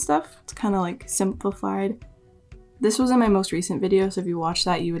faces and stuff. It's kind of like simplified. This was in my most recent video, so if you watched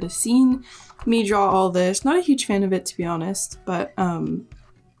that, you would have seen me draw all this. Not a huge fan of it, to be honest, but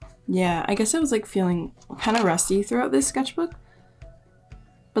yeah, I guess I was like feeling kind of rusty throughout this sketchbook.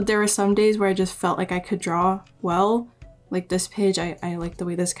 But there were some days where I just felt like I could draw well. Like this page, I like the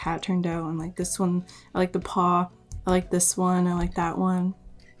way this cat turned out, and like this one, I like the paw. I like this one, I like that one.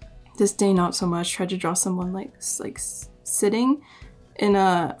 This day, not so much. Tried to draw someone like sitting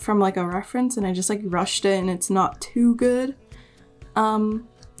in from like a reference, and I just like rushed it, and it's not too good.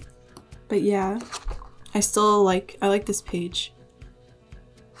 But yeah, I like this page.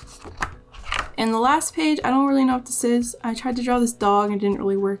 And the last page, I don't really know what this is. I tried to draw this dog and it didn't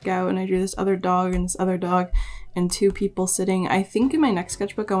really work out, and I drew this other dog and this other dog and two people sitting. I think in my next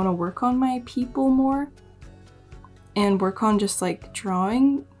sketchbook I want to work on my people more and work on just like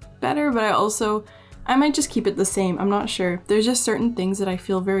drawing better, but I might just keep it the same. I'm not sure. There's just certain things that I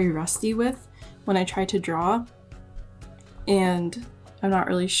feel very rusty with when I try to draw, and I'm not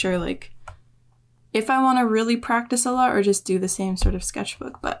really sure like if I want to really practice a lot or just do the same sort of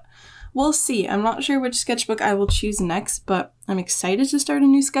sketchbook, but we'll see. I'm not sure which sketchbook I will choose next, but I'm excited to start a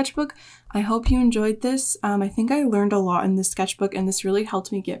new sketchbook. I hope you enjoyed this. I think I learned a lot in this sketchbook, and this really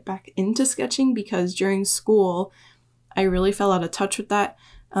helped me get back into sketching because during school, I really fell out of touch with that.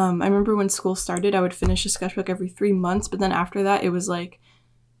 I remember when school started, I would finish a sketchbook every 3 months, but then after that, it was like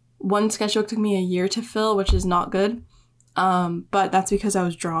one sketchbook took me a year to fill, which is not good. But that's because I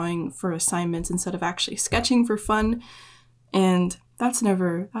was drawing for assignments instead of actually sketching for fun, and that's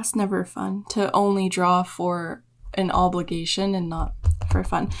never fun to only draw for an obligation and not for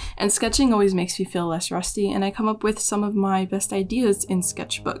fun. And sketching always makes me feel less rusty, and I come up with some of my best ideas in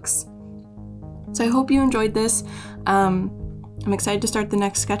sketchbooks. So I hope you enjoyed this. I'm excited to start the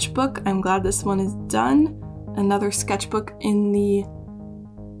next sketchbook. I'm glad this one is done. Another sketchbook in the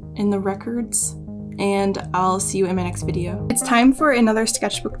records. And I'll see you in my next video. It's time for another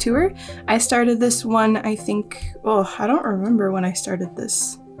sketchbook tour. I started this one, I think, I don't remember when I started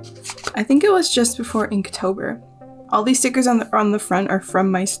this. I think it was just before Inktober. All these stickers on the front are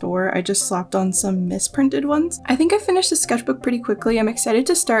from my store. I just slapped on some misprinted ones. I think I finished the sketchbook pretty quickly. I'm excited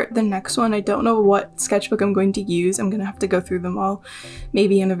to start the next one. I don't know what sketchbook I'm going to use. I'm gonna have to go through them all,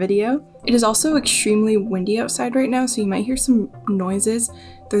 maybe in a video. It is also extremely windy outside right now, so you might hear some noises.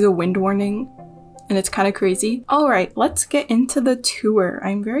 There's a wind warning, and it's kind of crazy. All right, let's get into the tour.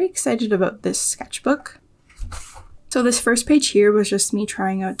 I'm very excited about this sketchbook. So this first page here was just me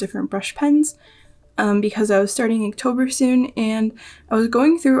trying out different brush pens because I was starting Inktober soon, and I was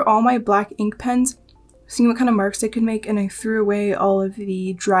going through all my black ink pens, seeing what kind of marks I could make, and I threw away all of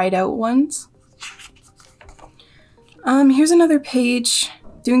the dried out ones. Here's another page,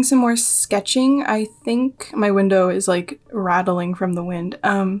 doing some more sketching. I think my window is like rattling from the wind.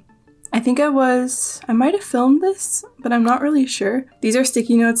 I think I might have filmed this, but I'm not really sure. These are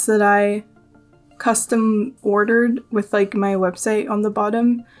sticky notes that I custom ordered with like my website on the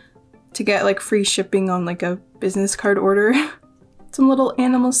bottom to get like free shipping on like a business card order. Some little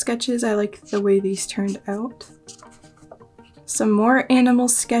animal sketches. I like the way these turned out. Some more animal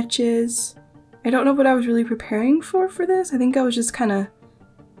sketches. I don't know what I was really preparing for this. I think I was just kind of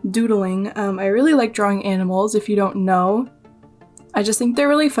doodling. I really like drawing animals, if you don't know. I just think they're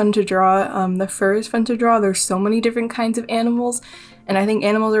really fun to draw. The fur is fun to draw. There's so many different kinds of animals, and I think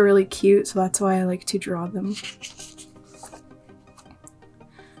animals are really cute, so that's why I like to draw them.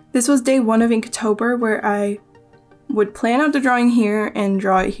 This was day 1 of Inktober, where I would plan out the drawing here and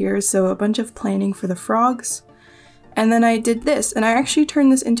draw it here, so a bunch of planning for the frogs. And then I did this, and I actually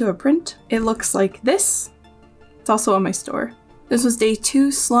turned this into a print. It looks like this. It's also on my store. This was day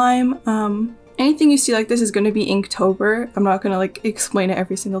 2 slime. Anything you see like this is going to be Inktober. I'm not going to like explain it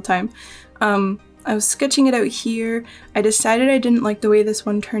every single time. I was sketching it out here. I decided I didn't like the way this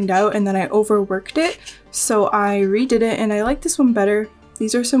one turned out, and then I overworked it, so I redid it, and I like this one better.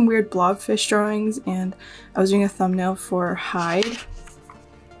 These are some weird blobfish drawings, and I was doing a thumbnail for Hyde.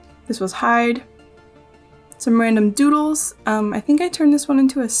 This was Hyde. Some random doodles. I think I turned this one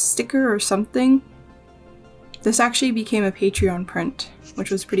into a sticker or something. This actually became a Patreon print,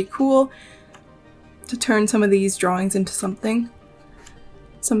 which was pretty cool. to turn some of these drawings into something.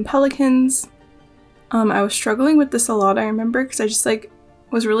 Some pelicans. I was struggling with this a lot, I remember, because I just like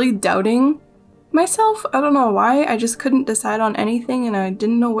was really doubting myself. I don't know why. I just couldn't decide on anything and I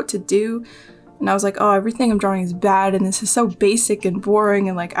didn't know what to do. And I was like, oh, everything I'm drawing is bad and this is so basic and boring,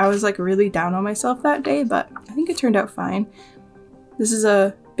 and like I was like really down on myself that day, but I think it turned out fine. This is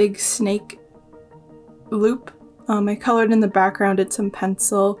a big snake loop. I colored in the background, did some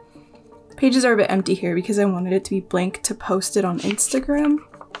pencil. Pages are a bit empty here because I wanted it to be blank to post it on Instagram.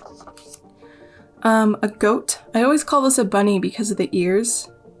 A goat. I always call this a bunny because of the ears,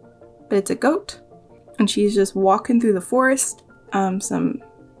 but it's a goat. And she's just walking through the forest. Some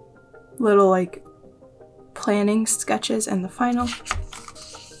little like planning sketches and the final.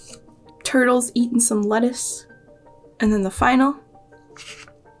 Turtles eating some lettuce. And then the final.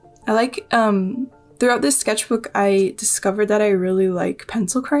 I like, throughout this sketchbook I discovered that I really like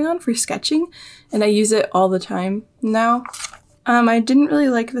pencil crayon for sketching, and I use it all the time now. I didn't really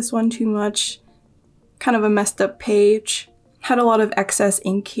like this one too much. Kind of a messed up page. Had a lot of excess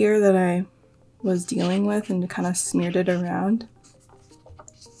ink here that I was dealing with and kind of smeared it around.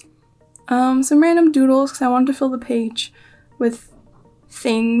 Some random doodles because I wanted to fill the page with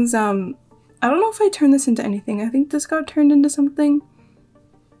things. I don't know if I turned this into anything. I think this got turned into something.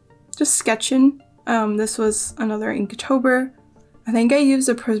 Just sketching. This was another Inktober. I think I used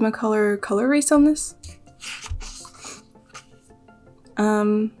a Prismacolor color erase on this.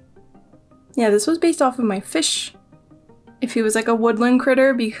 Yeah, this was based off of my fish. If he was like a woodland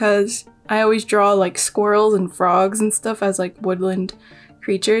critter, because I always draw like squirrels and frogs and stuff as like woodland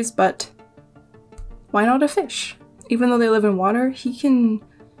creatures, but why not a fish? Even though they live in water, he can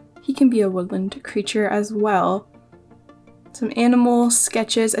be a woodland creature as well. Some animal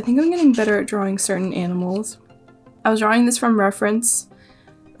sketches. I think I'm getting better at drawing certain animals. I was drawing this from reference,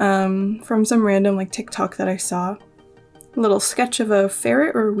 from some random like TikTok that I saw. A little sketch of a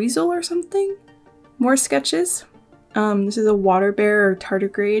ferret or a weasel or something. More sketches. This is a water bear or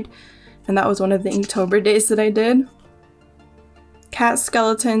tardigrade, and that was one of the Inktober days that I did. Cat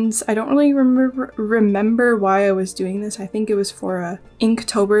skeletons. I don't really remember why I was doing this. I think it was for a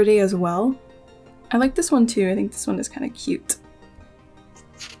Inktober day as well. I like this one too. I think this one is kind of cute.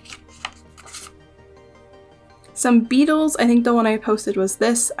 Some beetles. I think the one I posted was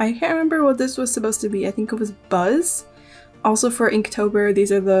this. I can't remember what this was supposed to be. I think it was Buzz. Also for Inktober,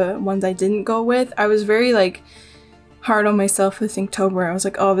 these are the ones I didn't go with. I was very like hard on myself with Inktober. I was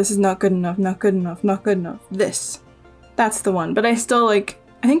like, oh, this is not good enough, not good enough, not good enough. This. That's the one. But I still like,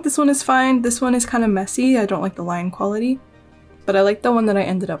 I think this one is fine. This one is kind of messy. I don't like the line quality. But I like the one that I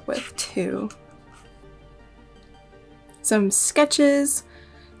ended up with too. Some sketches.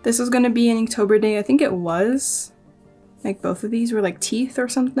 This was going to be an Inktober day. I think it was. Like both of these were like teeth or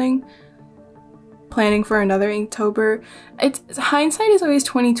something. Planning for another Inktober. Hindsight is always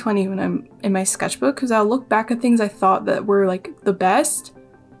 20/20 when I'm in my sketchbook, because I'll look back at things I thought that were like the best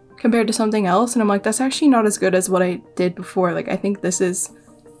compared to something else, and I'm like, that's actually not as good as what I did before. Like, I think this is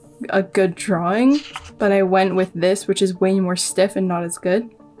a good drawing, but I went with this, which is way more stiff and not as good.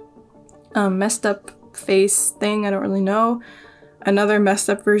 Messed up face thing, I don't really know. Another messed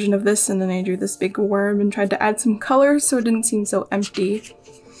up version of this, and then I drew this big worm and tried to add some color so it didn't seem so empty.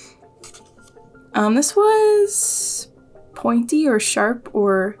 This was pointy or sharp,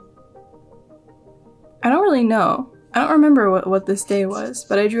 or I don't really know. I don't remember what this day was,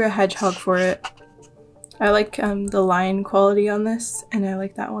 but I drew a hedgehog for it. I like the line quality on this, and I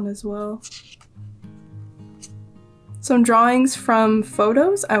like that one as well. Some drawings from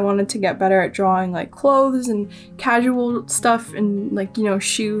photos. I wanted to get better at drawing like clothes and casual stuff and like, you know,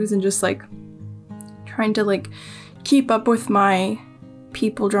 shoes, and just like trying to like keep up with my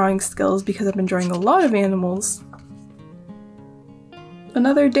people drawing skills because I've been drawing a lot of animals.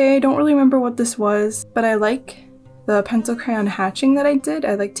 Another day, I don't really remember what this was, but I like the pencil crayon hatching that I did.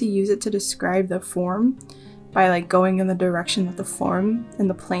 I like to use it to describe the form by like going in the direction that the form and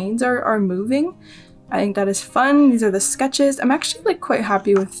the planes are moving. I think that is fun. These are the sketches. I'm actually like quite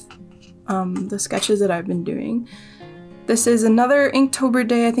happy with the sketches that I've been doing. This is another Inktober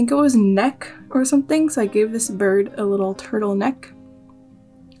day. I think it was neck or something, so I gave this bird a little turtleneck.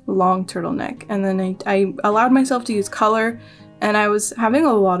 Long turtleneck, and then I allowed myself to use color, and I was having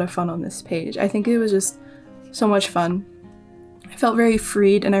a lot of fun on this page. I think it was just so much fun. I felt very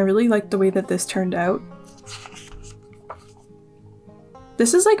freed, and I really liked the way that this turned out.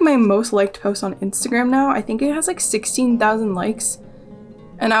 This is like my most liked post on Instagram now. I think it has like 16,000 likes,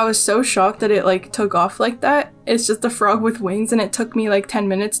 and I was so shocked that it like took off like that. it's just a frog with wings, and it took me like 10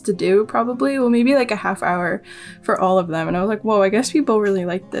 minutes to do, probably. Well, maybe like a half hour for all of them. And I was like, whoa, I guess people really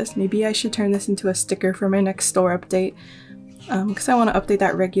like this. Maybe I should turn this into a sticker for my next store update, because I want to update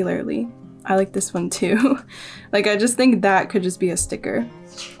that regularly. I like this one too. Like, I just think that could just be a sticker.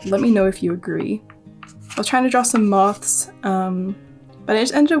 Let me know if you agree. I was trying to draw some moths, but I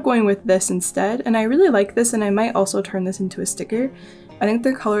just ended up going with this instead, and I really like this, and I might also turn this into a sticker. I think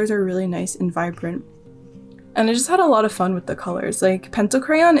the colors are really nice and vibrant. And I just had a lot of fun with the colors. Like, pencil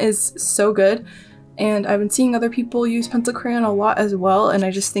crayon is so good, and I've been seeing other people use pencil crayon a lot as well, and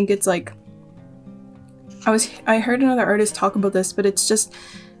I just think it's like, I heard another artist talk about this, but it's just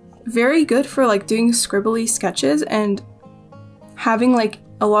very good for like doing scribbly sketches and having like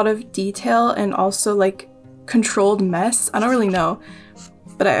a lot of detail and also like controlled mess. I don't really know,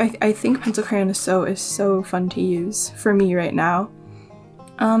 but I think pencil crayon is so fun to use for me right now.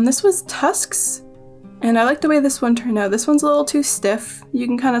 This was Tusks, and I like the way this one turned out. This one's a little too stiff. You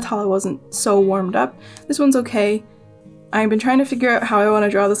can kind of tell it wasn't so warmed up. This one's okay. I've been trying to figure out how I want to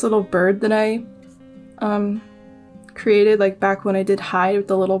draw this little bird that I created like back when I did Hide with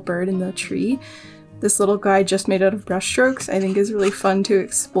the little bird in the tree. This little guy just made out of brush strokes I think is really fun to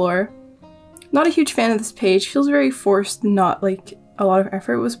explore. Not a huge fan of this page. Feels very forced, not like a lot of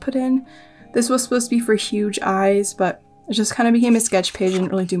effort was put in. This was supposed to be for huge eyes, but it just kind of became a sketch page. I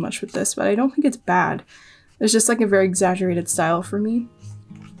didn't really do much with this, but I don't think it's bad. It's just like a very exaggerated style for me.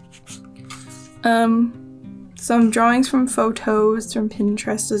 Some drawings from photos from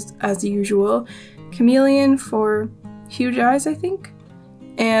Pinterest as usual. Chameleon for huge eyes, I think.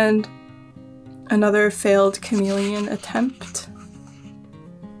 And another failed chameleon attempt.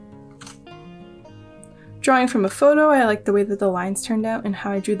 Drawing from a photo, I like the way that the lines turned out, and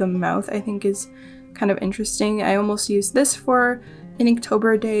how I drew the mouth I think is kind of interesting. I almost used this for an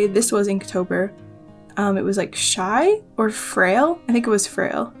Inktober day. This was Inktober. It was like Shy or Frail? I think it was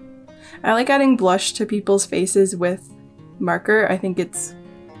Frail. I like adding blush to people's faces with marker. I think it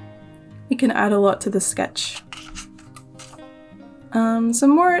can add a lot to the sketch. Some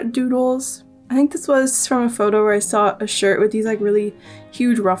more doodles. I think this was from a photo where I saw a shirt with these like really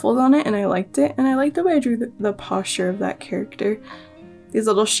huge ruffles on it, and I liked it, and I like the way I drew the posture of that character. These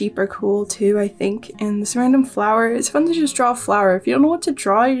little sheep are cool too, I think, and this random flower. It's fun to just draw a flower. If you don't know what to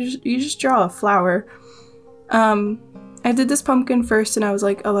draw, you just draw a flower. I did this pumpkin first, and I was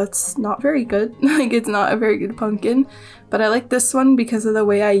like, oh, that's not very good. Like, it's not a very good pumpkin, but I like this one because of the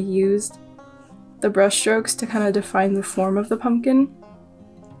way I used the brush strokes to kind of define the form of the pumpkin.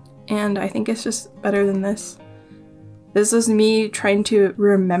 And I think it's just better than this. This was me trying to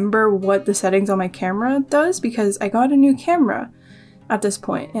remember what the settings on my camera does, because I got a new camera at this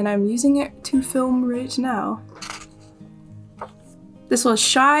point, and I'm using it to film right now. This was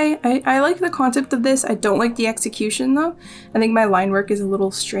Shy. I like the concept of this. I don't like the execution though. I think my line work is a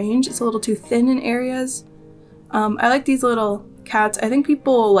little strange. It's a little too thin in areas. I like these little cats. I think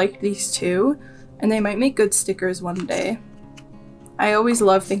people like these too, and they might make good stickers one day. I always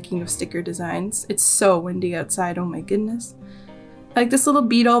love thinking of sticker designs. It's so windy outside, oh my goodness. I like this little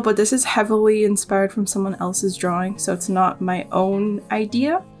beetle, but this is heavily inspired from someone else's drawing, so it's not my own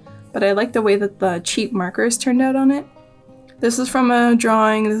idea. But I like the way that the cheap markers turned out on it. This is from a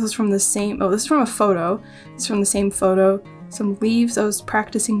drawing, this is from the same, oh, this is from a photo. This is from the same photo. Some leaves, I was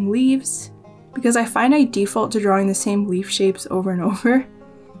practicing leaves, because I find I default to drawing the same leaf shapes over and over.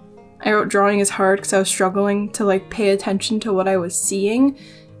 I wrote drawing is hard because I was struggling to like pay attention to what I was seeing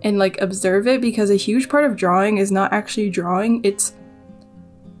and like observe it, because a huge part of drawing is not actually drawing, it's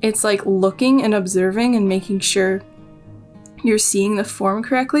like looking and observing and making sure you're seeing the form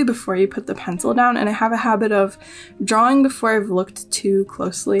correctly before you put the pencil down, and I have a habit of drawing before I've looked too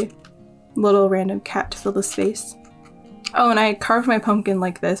closely. Little random cat to fill the space. Oh, and I carved my pumpkin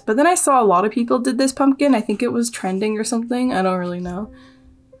like this, but then I saw a lot of people did this pumpkin. I think it was trending or something, I don't really know.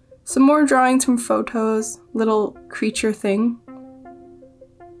 Some more drawings from photos. Little creature thing.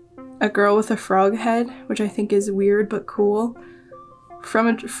 A girl with a frog head, which I think is weird but cool. From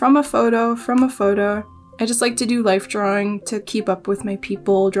a photo. I just like to do life drawing to keep up with my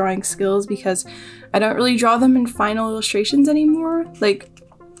people drawing skills, because I don't really draw them in final illustrations anymore. Like,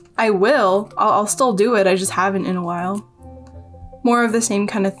 I will. I'll still do it, I just haven't in a while. More of the same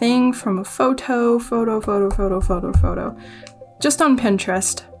kind of thing from a photo. Just on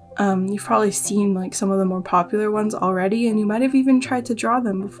Pinterest. You've probably seen like some of the more popular ones already, and you might have even tried to draw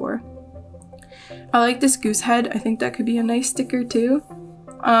them before. I like this goose head. I think that could be a nice sticker too.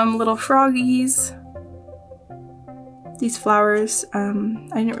 Little froggies. These flowers, I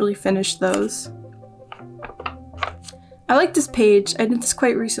didn't really finish those. I like this page. I did this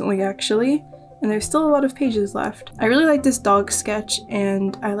quite recently actually. and there's still a lot of pages left. I really like this dog sketch,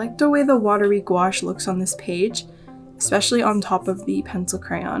 and I like the way the watery gouache looks on this page, especially on top of the pencil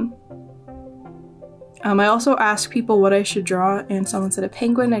crayon. I also asked people what I should draw, and someone said a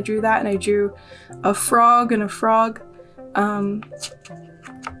penguin. I drew that, and I drew a frog and a frog.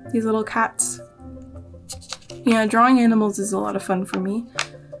 These little cats. Yeah, drawing animals is a lot of fun for me.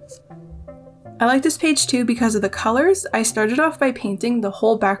 I like this page too because of the colors. I started off by painting the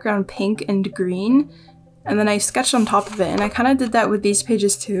whole background pink and green, and then I sketched on top of it, and I kind of did that with these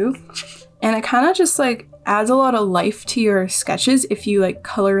pages too. And it kind of just like adds a lot of life to your sketches if you like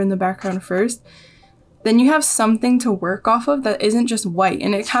color in the background first. Then you have something to work off of that isn't just white,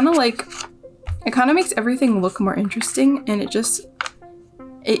 and it kind of makes everything look more interesting, and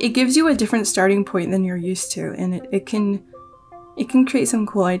it gives you a different starting point than you're used to, and it can create some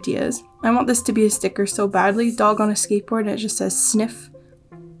cool ideas. I want this to be a sticker so badly. Dog on a skateboard, and it just says sniff.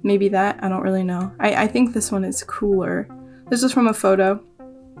 Maybe that, I don't really know. I think this one is cooler. This was from a photo.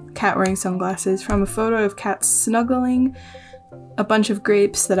 Cat wearing sunglasses. From a photo of cats snuggling. A bunch of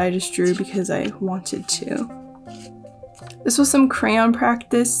grapes that I just drew because I wanted to. This was some crayon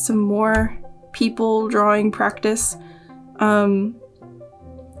practice, some more people drawing practice.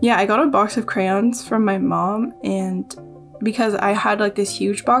 Yeah, I got a box of crayons from my mom, and because I had like this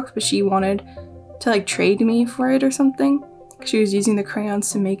huge box, but she wanted to like trade me for it or something. She was using the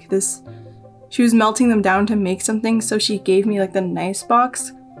crayons to make this, she was melting them down to make something, so she gave me like the nice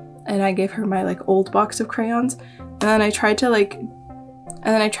box, and I gave her my like old box of crayons. And then I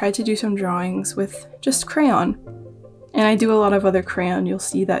tried to do some drawings with just crayon. And I do a lot of other crayon, you'll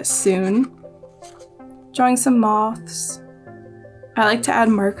see that soon. Drawing some moths. I like to add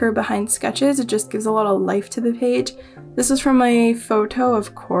marker behind sketches, it just gives a lot of life to the page. This is from a photo,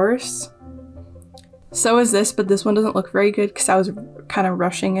 of course. So is this, but this one doesn't look very good because I was kind of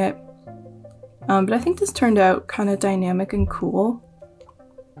rushing it. But I think this turned out kind of dynamic and cool.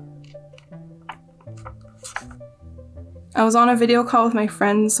 I was on a video call with my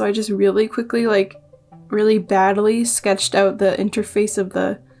friends, so I just really quickly, like, really badly sketched out the interface of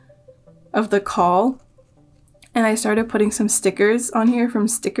the call. And I started putting some stickers on here from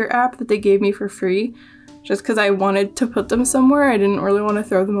Sticker App that they gave me for free, just because I wanted to put them somewhere. I didn't really want to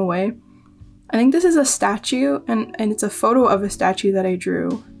throw them away. I think this is a statue, and it's a photo of a statue that I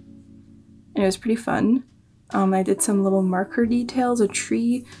drew. And it was pretty fun. I did some little marker details, a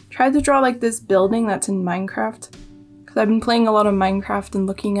tree. Tried to draw like this building that's in Minecraft. Because I've been playing a lot of Minecraft and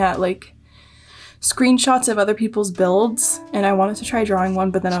looking at like screenshots of other people's builds. And I wanted to try drawing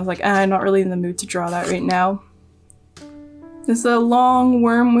one, but then I was like, I'm not really in the mood to draw that right now. This is a long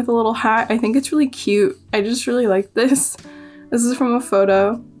worm with a little hat. I think it's really cute. I just really like this. This is from a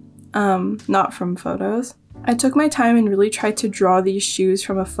photo. Not from photos. I took my time and really tried to draw these shoes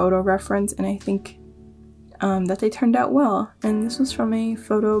from a photo reference, and I think that they turned out well. And this was from a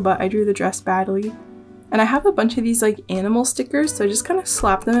photo, but I drew the dress badly. And I have a bunch of these like animal stickers, so I just kind of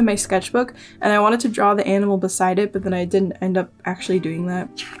slapped them in my sketchbook, and I wanted to draw the animal beside it, but then I didn't end up actually doing that.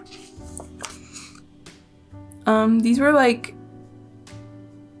 These were like,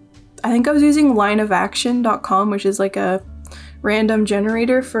 I think I was using lineofaction.com, which is like a random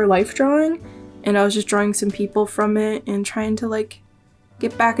generator for life drawing, and I was just drawing some people from it and trying to like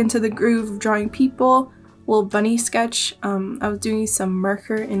get back into the groove of drawing people. Little bunny sketch. I was doing some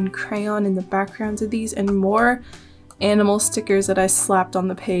marker and crayon in the backgrounds of these, and more animal stickers that I slapped on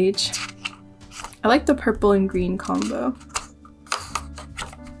the page. I like the purple and green combo.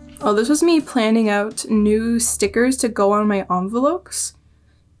 Oh, this was me planning out new stickers to go on my envelopes.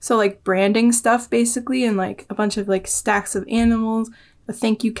 So like branding stuff basically, and like a bunch of like stacks of animals, a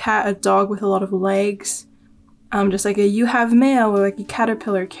thank you cat, a dog with a lot of legs, just like a you have mail, or like a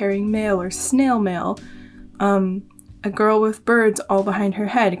caterpillar carrying mail, or snail mail, a girl with birds all behind her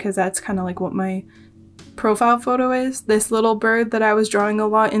head, because that's kind of like what my profile photo is. This little bird that I was drawing a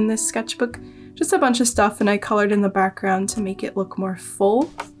lot in this sketchbook, just a bunch of stuff, and I colored in the background to make it look more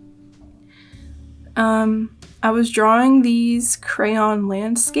full. I was drawing these crayon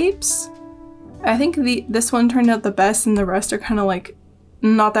landscapes. I think this one turned out the best, and the rest are kind of like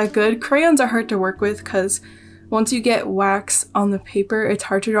not that good. Crayons are hard to work with because once you get wax on the paper, it's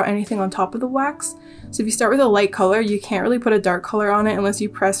hard to draw anything on top of the wax. So if you start with a light color, you can't really put a dark color on it unless you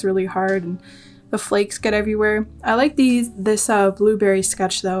press really hard and the flakes get everywhere. I like this blueberry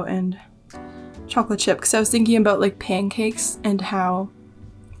sketch though, and chocolate chip, because I was thinking about like pancakes and how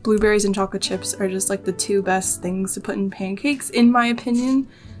blueberries and chocolate chips are just like the two best things to put in pancakes, in my opinion.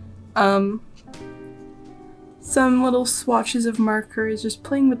 Some little swatches of markers, just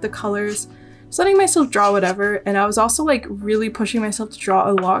playing with the colors. just letting myself draw whatever. And I was also like really pushing myself to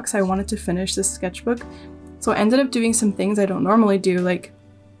draw a lot because I wanted to finish this sketchbook. So I ended up doing some things I don't normally do, like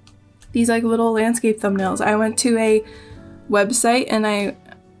these like little landscape thumbnails. I went to a website and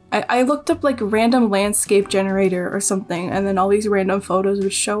I looked up like random landscape generator or something, and then all these random photos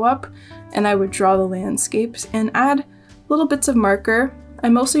would show up and I would draw the landscapes and add little bits of marker. I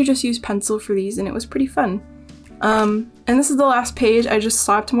mostly just used pencil for these and it was pretty fun. And this is the last page. I just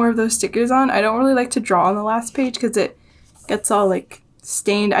slapped more of those stickers on. I don't really like to draw on the last page because it gets all like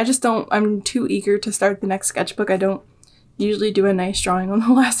stained. I'm too eager to start the next sketchbook. I don't usually do a nice drawing on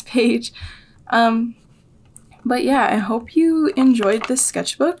the last page. But yeah, I hope you enjoyed this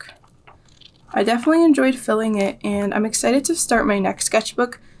sketchbook. I definitely enjoyed filling it, and I'm excited to start my next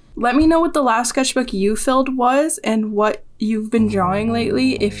sketchbook. Let me know what the last sketchbook you filled was and what you've been drawing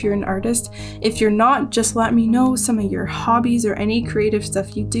lately if you're an artist. If you're not, just let me know some of your hobbies or any creative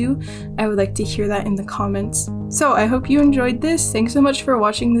stuff you do. I would like to hear that in the comments. So I hope you enjoyed this. Thanks so much for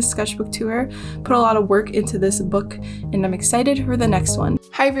watching this sketchbook tour. Put a lot of work into this book and I'm excited for the next one.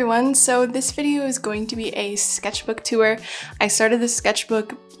 Hi everyone, so this video is going to be a sketchbook tour. I started this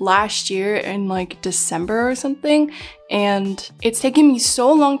sketchbook last year in like December or something, and it's taken me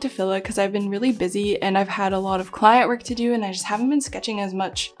so long to fill it because I've been really busy and I've had a lot of client work to do and I just haven't been sketching as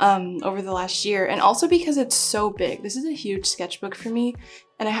much over the last year, and also because it's so big. This is a huge sketchbook for me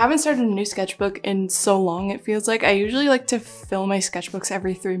and I haven't started a new sketchbook in so long, it feels like. I usually like to fill my sketchbooks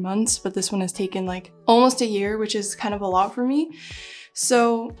every 3 months, but this one has taken like almost a year, which is kind of a lot for me.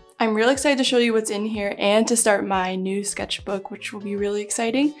 So I'm really excited to show you what's in here and to start my new sketchbook, which will be really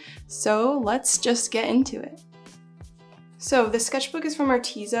exciting. So let's just get into it. So the sketchbook is from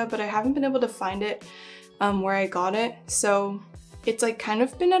Arteza, but I haven't been able to find it where I got it. So it's like kind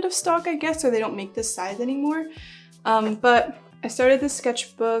of been out of stock, I guess, or they don't make this size anymore. But I started this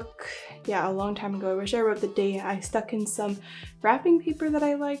sketchbook, yeah, a long time ago. I wish I wrote the date. I stuck in some wrapping paper that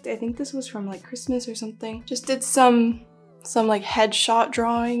I liked. I think this was from like Christmas or something. Just did some like headshot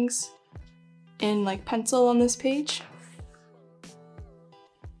drawings in like pencil on this page.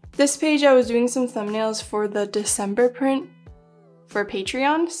 This page I was doing some thumbnails for the December print for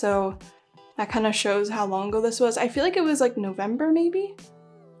Patreon, so that kind of shows how long ago this was. I feel like it was like November maybe.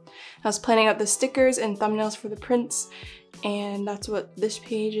 I was planning out the stickers and thumbnails for the prints, and that's what this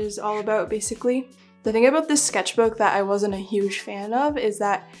page is all about basically. The thing about this sketchbook that I wasn't a huge fan of is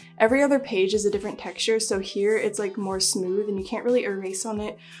that every other page is a different texture, so here it's like more smooth and you can't really erase on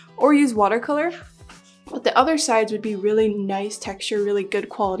it or use watercolor. But the other sides would be really nice texture, really good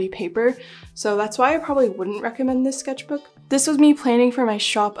quality paper, so that's why I probably wouldn't recommend this sketchbook. This was me planning for my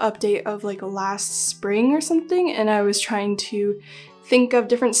shop update of like last spring or something, and I was trying to think of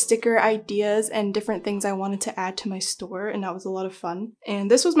different sticker ideas and different things I wanted to add to my store, and that was a lot of fun. And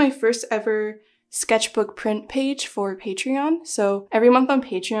this was my first ever sketchbook print page for Patreon. So every month on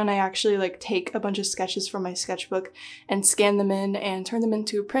Patreon, I actually like take a bunch of sketches from my sketchbook and scan them in and turn them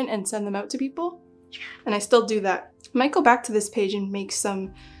into a print and send them out to people. And I still do that. I might go back to this page and make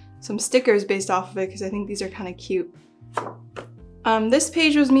some stickers based off of it because I think these are kind of cute. This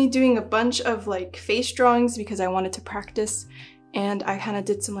page was me doing a bunch of like face drawings because I wanted to practice, and I kind of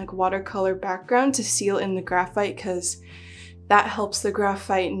did some like watercolor background to seal in the graphite because that helps the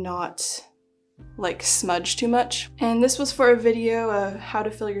graphite not like smudge too much. And this was for a video of how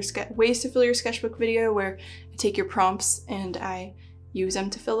to fill your ways to fill your sketchbook video, where I take your prompts and I use them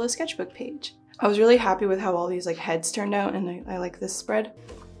to fill a sketchbook page. I was really happy with how all these like heads turned out, and I like this spread.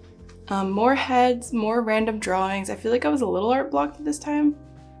 More heads, more random drawings. I feel like I was a little art blocked at this time.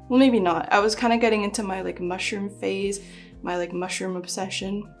 Well, maybe not. I was kind of getting into my like mushroom phase, my like mushroom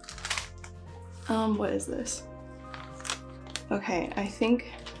obsession. What is this? Okay, I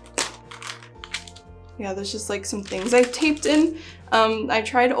think, yeah, there's just like some things I taped in. I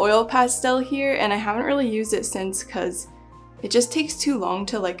tried oil pastel here and I haven't really used it since because it just takes too long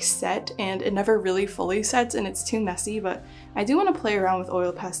to like set and it never really fully sets and it's too messy, but I do want to play around with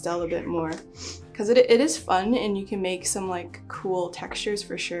oil pastel a bit more because it is fun and you can make some like cool textures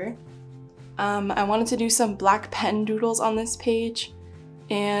for sure. I wanted to do some black pen doodles on this page,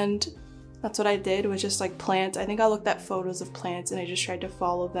 and that's what I did, was just like plants. I think I looked at photos of plants and I just tried to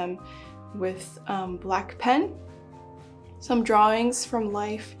follow them with black pen. Some drawings from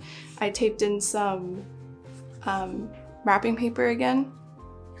life. I taped in some wrapping paper again.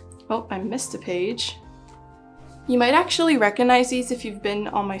 Oh, I missed a page. You might actually recognize these if you've been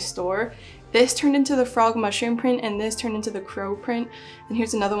on my store. This turned into the frog mushroom print and this turned into the crow print. And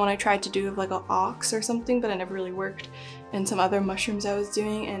here's another one I tried to do of like an ox or something, but it never really worked. and some other mushrooms I was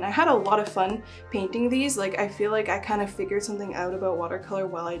doing, and I had a lot of fun painting these. Like, I feel like I kind of figured something out about watercolor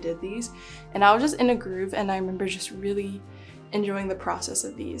while I did these, and I was just in a groove, and I remember just really enjoying the process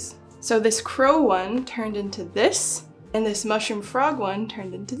of these. So this crow one turned into this, and this mushroom frog one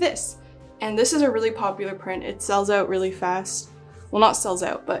turned into this. And this is a really popular print. It sells out really fast. Well, not sells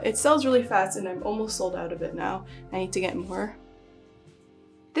out, but it sells really fast, and I'm almost sold out of it now. I need to get more.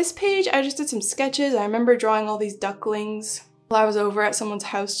 This page, I just did some sketches. I remember drawing all these ducklings while I was over at someone's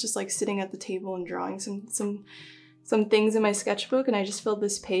house, just like sitting at the table and drawing some things in my sketchbook, and I just filled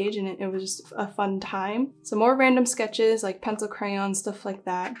this page, and it was just a fun time. Some more random sketches, like pencil crayon, stuff like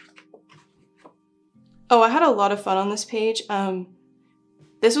that. Oh, I had a lot of fun on this page.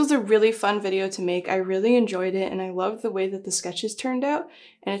 This was a really fun video to make. I really enjoyed it, and I loved the way that the sketches turned out,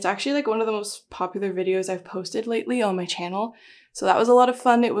 and it's actually like one of the most popular videos I've posted lately on my channel. So that was a lot of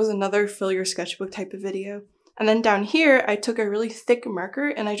fun. It was another fill your sketchbook type of video. And then down here, I took a really thick marker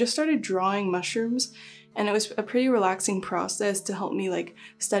and I just started drawing mushrooms, and it was a pretty relaxing process to help me like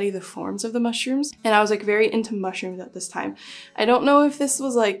study the forms of the mushrooms. And I was like very into mushrooms at this time. I don't know if this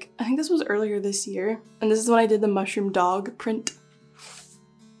was like, I think this was earlier this year, and this is when I did the mushroom dog print.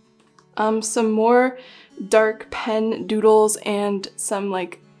 Some more dark pen doodles and some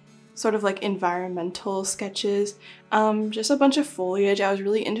like sort of like environmental sketches. Just a bunch of foliage. I was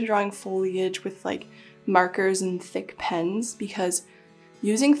really into drawing foliage with like markers and thick pens, because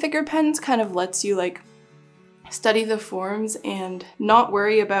using thicker pens kind of lets you like study the forms and not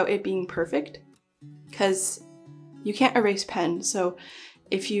worry about it being perfect, because you can't erase pen. So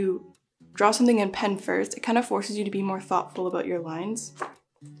if you draw something in pen first, it kind of forces you to be more thoughtful about your lines.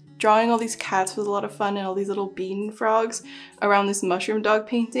 Drawing all these cats was a lot of fun, and all these little bean frogs around this mushroom dog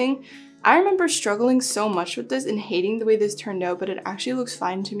painting. I remember struggling so much with this and hating the way this turned out, but it actually looks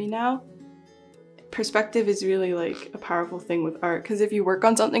fine to me now. Perspective is really like a powerful thing with art, because if you work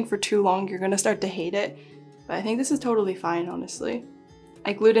on something for too long, you're gonna start to hate it. But I think this is totally fine, honestly.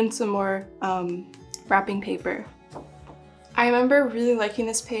 I glued in some more wrapping paper. I remember really liking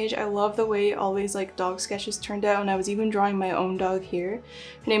this page. I love the way all these like dog sketches turned out, and I was even drawing my own dog here.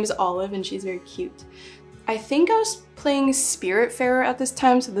 Her name is Olive, and she's very cute. I think I was playing Spiritfarer at this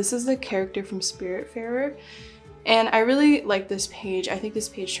time, so this is the character from Spiritfarer. And I really like this page. I think this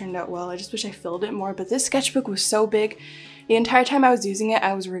page turned out well. I just wish I filled it more, but this sketchbook was so big. The entire time I was using it,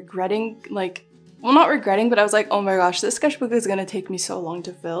 I was regretting, like, well, not regretting, but I was like, oh my gosh, this sketchbook is gonna take me so long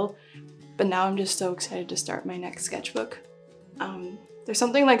to fill. But now I'm just so excited to start my next sketchbook. There's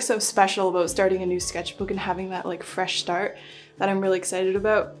something like so special about starting a new sketchbook and having that like fresh start that I'm really excited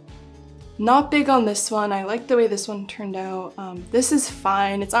about. Not big on this one. I like the way this one turned out. This is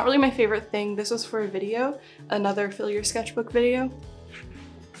fine. It's not really my favorite thing. This was for a video, another fill your sketchbook video.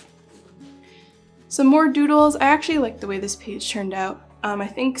 Some more doodles. I actually like the way this page turned out. I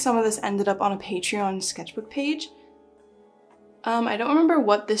think some of this ended up on a Patreon sketchbook page. I don't remember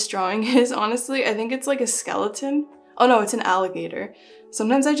what this drawing is, honestly. I think it's like a skeleton. Oh no, it's an alligator.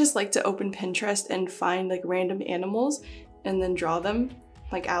 Sometimes I just like to open Pinterest and find like random animals and then draw them,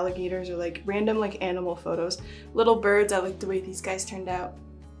 like alligators or like random like animal photos. Little birds, I like the way these guys turned out.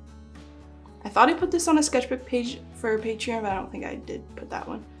 I thought I put this on a sketchbook page for Patreon, but I don't think I did put that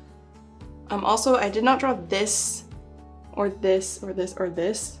one. Also, I did not draw this or this or this or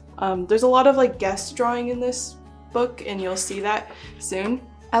this. There's a lot of like guest drawing in this book, and you'll see that soon.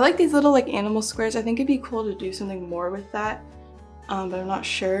 I like these little like animal squares. I think it'd be cool to do something more with that, but I'm not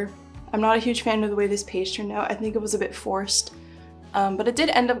sure. I'm not a huge fan of the way this page turned out. I think it was a bit forced, but it did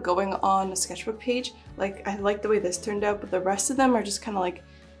end up going on a sketchbook page. Like, I like the way this turned out, but the rest of them are just kind of like,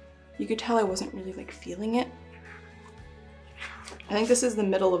 you could tell I wasn't really like feeling it. I think this is the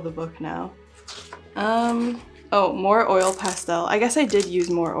middle of the book now. Oh, more oil pastel. I guess I did use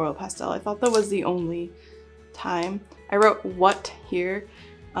more oil pastel. I thought that was the only time. I wrote what here.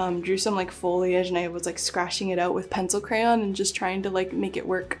 Drew some like foliage, and I was like scratching it out with pencil crayon and just trying to like make it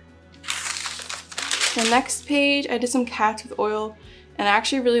work. The next page, I did some cats with oil, and I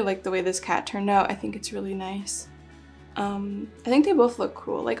actually really like the way this cat turned out. I think it's really nice. I think they both look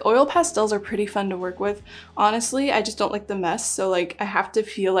cool. Like, oil pastels are pretty fun to work with. Honestly, I just don't like the mess, so like I have to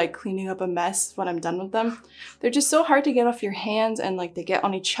feel like cleaning up a mess when I'm done with them. They're just so hard to get off your hands, and like they get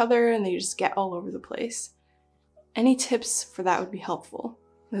on each other and they just get all over the place. Any tips for that would be helpful.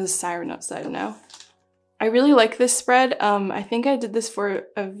 There's a siren outside now. I really like this spread. I think I did this for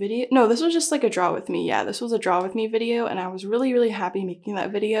a video. No, this was just like a draw with me. Yeah, this was a draw with me video, and I was really, really happy making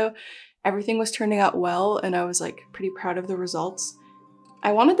that video. Everything was turning out well, and I was like pretty proud of the results.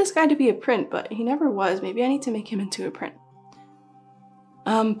 I wanted this guy to be a print, but he never was. Maybe I need to make him into a print.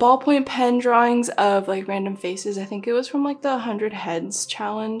 Ballpoint pen drawings of like random faces. I think it was from like the 100 heads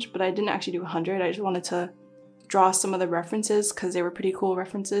challenge, but I didn't actually do 100. I just wanted to draw some of the references because they were pretty cool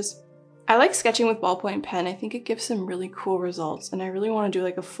references. I like sketching with ballpoint pen. I think it gives some really cool results, and I really want to do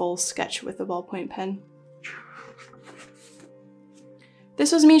like a full sketch with a ballpoint pen.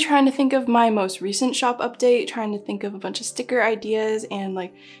 This was me trying to think of my most recent shop update, trying to think of a bunch of sticker ideas and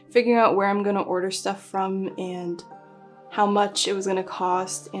like figuring out where I'm gonna order stuff from and how much it was gonna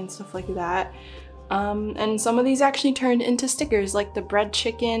cost and stuff like that. And some of these actually turned into stickers, like the bread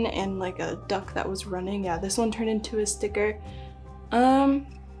chicken and like a duck that was running. Yeah, this one turned into a sticker.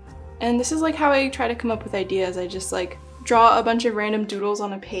 And this is like how I try to come up with ideas. I just like draw a bunch of random doodles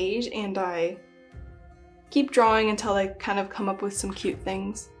on a page and I keep drawing until I kind of come up with some cute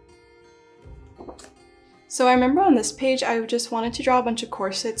things. So I remember on this page I just wanted to draw a bunch of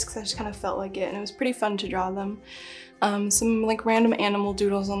corsets because I just kind of felt like it, and it was pretty fun to draw them. Some like random animal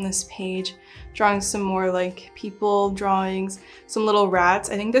doodles on this page, drawing some more like people drawings, some little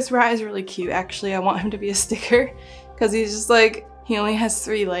rats. I think this rat is really cute actually. I want him to be a sticker because he's just like, he only has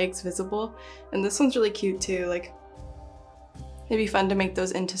 3 legs visible, and this one's really cute too. Like, it'd be fun to make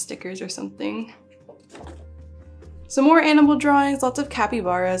those into stickers or something. Some more animal drawings, lots of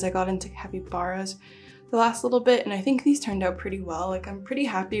capybaras. I got into capybaras the last little bit, and I think these turned out pretty well. Like, I'm pretty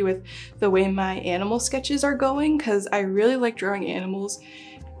happy with the way my animal sketches are going because I really like drawing animals.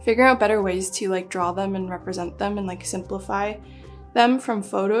 Figuring out better ways to like draw them and represent them and like simplify them from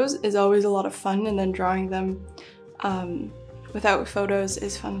photos is always a lot of fun, and then drawing them without photos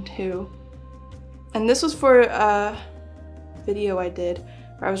is fun too. And this was for a video I did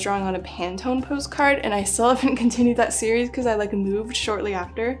where I was drawing on a Pantone postcard, and I still haven't continued that series because I like moved shortly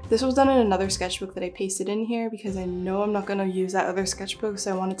after. This was done in another sketchbook that I pasted in here because I know I'm not going to use that other sketchbook,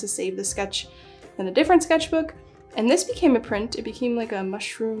 so I wanted to save the sketch in a different sketchbook. And this became a print. It became like a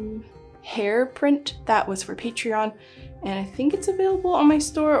mushroom hair print that was for Patreon, and I think it's available on my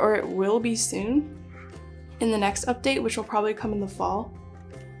store, or it will be soon in the next update, which will probably come in the fall.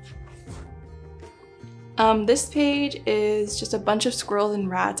 This page is just a bunch of squirrels and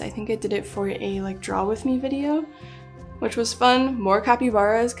rats. I think I did it for a like draw with me video, which was fun. More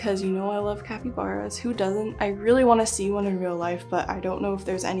capybaras, because you know I love capybaras. Who doesn't? I really want to see one in real life, but I don't know if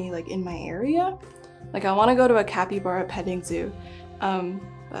there's any like in my area. Like, I want to go to a capybara petting zoo.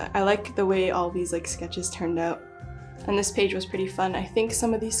 But I like the way all these like sketches turned out. And this page was pretty fun. I think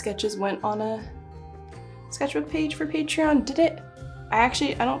some of these sketches went on a sketchbook page for Patreon. Did it?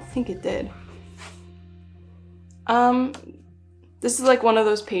 I don't think it did. This is like one of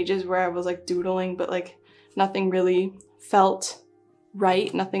those pages where I was like doodling, but like nothing really felt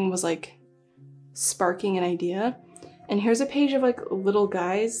right. Nothing was like sparking an idea. And here's a page of like little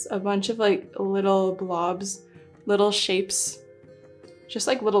guys, a bunch of like little blobs, little shapes, just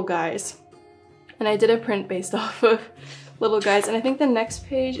like little guys. And I did a print based off of little guys. And I think the next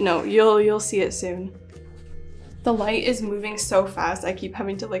page, no, you'll see it soon. The light is moving so fast. I keep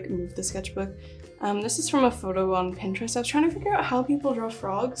having to like move the sketchbook. This is from a photo on Pinterest. I was trying to figure out how people draw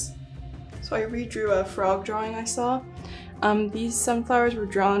frogs, so I redrew a frog drawing I saw. These sunflowers were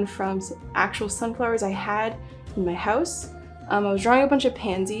drawn from actual sunflowers I had in my house. I was drawing a bunch of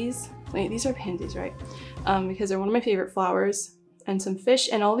pansies. Wait, these are pansies, right? Because they're one of my favorite flowers, and some fish,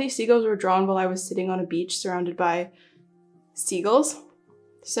 and all these seagulls were drawn while I was sitting on a beach surrounded by seagulls.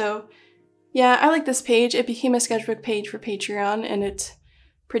 So yeah, I like this page. It became a sketchbook page for Patreon, and it's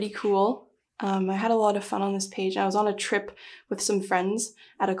pretty cool. I had a lot of fun on this page. I was on a trip with some friends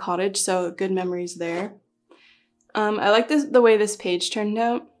at a cottage, so good memories there. I like the way this page turned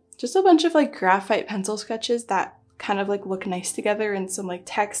out. Just a bunch of like graphite pencil sketches that kind of like look nice together, and some like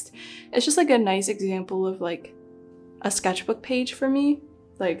text. It's just like a nice example of like a sketchbook page for me.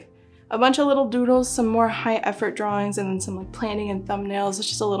 Like a bunch of little doodles, some more high effort drawings, and then some like planning and thumbnails. It's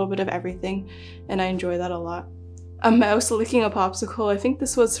just a little bit of everything, and I enjoy that a lot. A mouse licking a popsicle. I think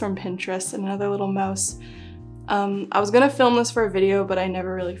this was from Pinterest, another little mouse. I was gonna film this for a video, but I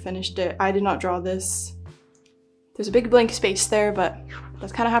never really finished it. I did not draw this. There's a big blank space there, but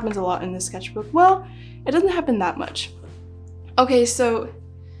that kind of happens a lot in this sketchbook. Well, it doesn't happen that much. Okay, so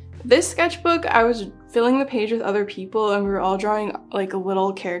this sketchbook, I was filling the page with other people, and we were all drawing like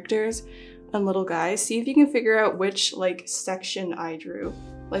little characters and little guys. See if you can figure out which like section I drew.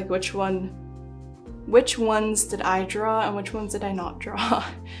 Like which ones did I draw and which ones did I not draw?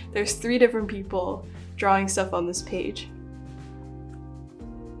 There's 3 different people drawing stuff on this page.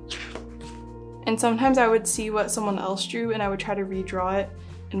 And sometimes I would see what someone else drew and I would try to redraw it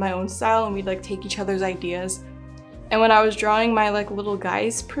in my own style, and we'd like take each other's ideas. And when I was drawing my like little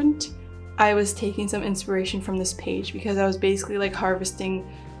guys print, I was taking some inspiration from this page because I was basically like harvesting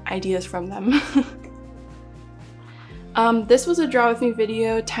ideas from them. This was a draw with me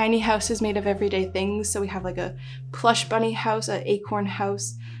video, tiny houses made of everyday things. So we have like a plush bunny house, an acorn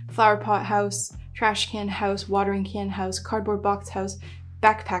house, flower pot house, trash can house, watering can house, cardboard box house,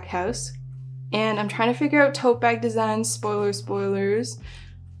 backpack house. And I'm trying to figure out tote bag designs, spoilers.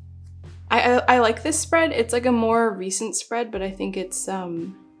 I like this spread. It's like a more recent spread, but I think it's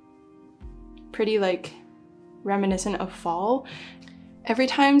pretty like reminiscent of fall. Every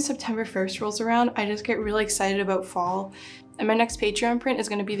time September 1st rolls around, I just get really excited about fall. And my next Patreon print is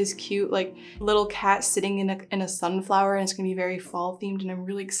going to be this cute like little cat sitting in a sunflower, and it's going to be very fall themed, and I'm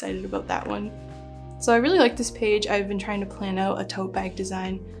really excited about that one. So I really like this page. I've been trying to plan out a tote bag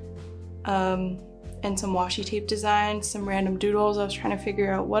design and some washi tape design, some random doodles. I was trying to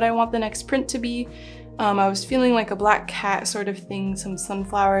figure out what I want the next print to be. I was feeling like a black cat sort of thing. Some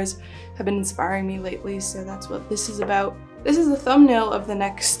sunflowers have been inspiring me lately, so that's what this is about. This is the thumbnail of the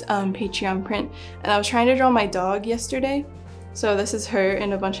next Patreon print, and I was trying to draw my dog yesterday. So this is her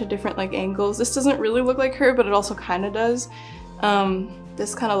in a bunch of different like angles. This doesn't really look like her, but it also kind of does.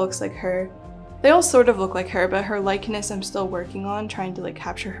 This kind of looks like her. They all sort of look like her, but her likeness I'm still working on, trying to like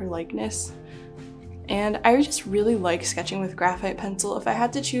capture her likeness. And I just really like sketching with graphite pencil. If I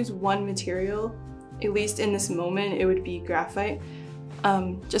had to choose one material, at least in this moment, it would be graphite.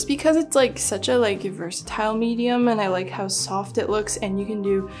 Just because it's like such a like versatile medium, and I like how soft it looks, and you can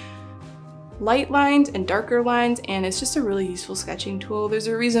do light lines and darker lines, and it's just a really useful sketching tool. There's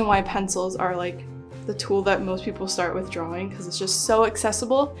a reason why pencils are like the tool that most people start with drawing, because it's just so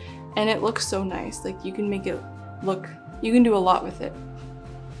accessible and it looks so nice. Like you can make it look, you can do a lot with it.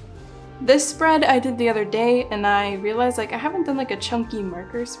 This spread I did the other day, and I realized like I haven't done like a chunky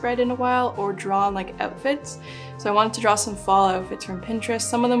marker spread in a while or drawn like outfits. So I wanted to draw some fall outfits from Pinterest.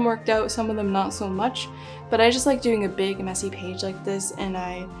 Some of them worked out, some of them not so much. But I just like doing a big messy page like this, and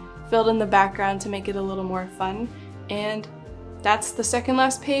I filled in the background to make it a little more fun. And that's the second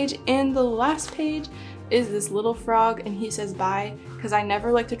last page, and the last page is this little frog, and he says bye, because I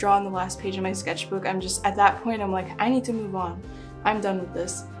never like to draw on the last page of my sketchbook. I'm just, at that point, I'm like, I need to move on. I'm done with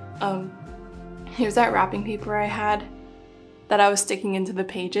this. Here's that wrapping paper I had that I was sticking into the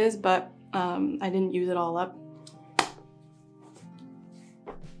pages, but I didn't use it all up.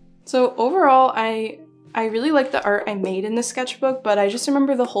 So overall, I really like the art I made in the sketchbook, but I just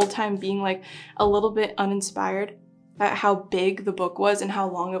remember the whole time being like a little bit uninspired at how big the book was and how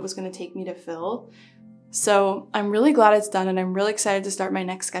long it was going to take me to fill. So I'm really glad it's done, and I'm really excited to start my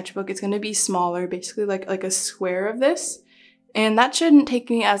next sketchbook. It's going to be smaller, basically like a square of this. And that shouldn't take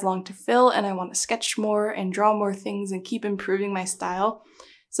me as long to fill, and I want to sketch more and draw more things and keep improving my style.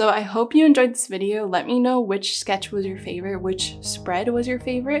 So I hope you enjoyed this video. Let me know which sketch was your favorite, which spread was your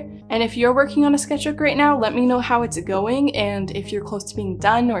favorite. And if you're working on a sketchbook right now, let me know how it's going, and if you're close to being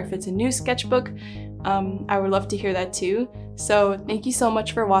done or if it's a new sketchbook. I would love to hear that too. So thank you so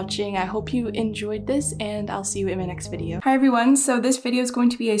much for watching. I hope you enjoyed this, and I'll see you in my next video. Hi everyone, so this video is going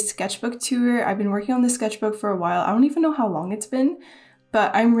to be a sketchbook tour. I've been working on this sketchbook for a while. I don't even know how long it's been,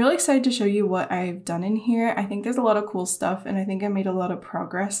 but I'm really excited to show you what I've done in here. I think there's a lot of cool stuff, and I think I made a lot of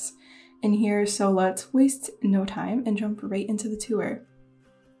progress in here. So let's waste no time and jump right into the tour.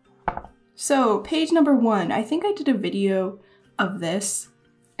 So page number 1, I think I did a video of this.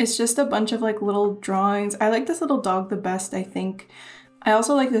 It's just a bunch of like little drawings. I like this little dog the best, I think. I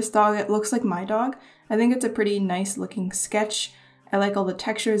also like this dog. It looks like my dog. I think it's a pretty nice looking sketch. I like all the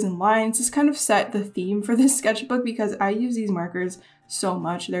textures and lines. This kind of set the theme for this sketchbook because I use these markers so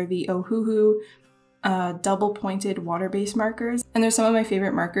much. They're the Ohuhu double pointed water-based markers. And they're some of my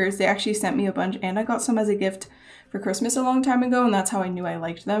favorite markers. They actually sent me a bunch, and I got some as a gift for Christmas a long time ago, and that's how I knew I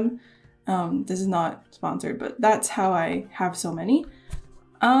liked them. This is not sponsored, but that's how I have so many.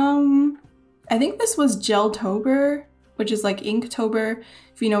 I think this was Geltober, which is like Inktober,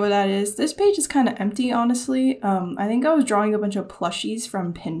 if you know what that is. This page is kind of empty, honestly. I think I was drawing a bunch of plushies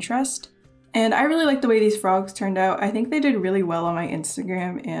from Pinterest, and I really like the way these frogs turned out. I think they did really well on my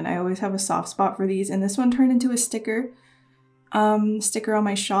Instagram, and I always have a soft spot for these, and this one turned into a sticker on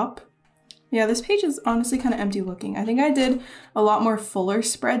my shop. Yeah, this page is honestly kind of empty looking. I think I did a lot more fuller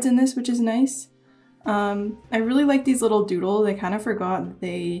spreads in this, which is nice. I really like these little doodles. I kind of forgot that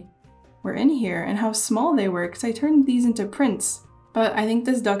they were in here and how small they were because I turned these into prints. But I think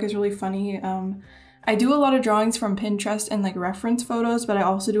this duck is really funny. I do a lot of drawings from Pinterest and like reference photos, but I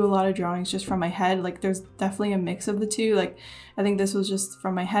also do a lot of drawings just from my head. Like there's definitely a mix of the two. Like I think this was just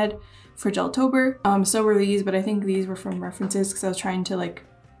from my head for Geltober. So were these, but I think these were from references because I was trying to like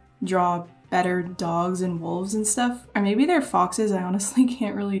draw better dogs and wolves and stuff. Or maybe they're foxes, I honestly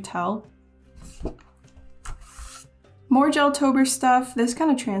can't really tell. More Geltober stuff. This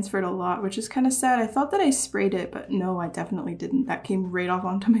kind of transferred a lot, which is kind of sad. I thought that I sprayed it, but no, I definitely didn't. That came right off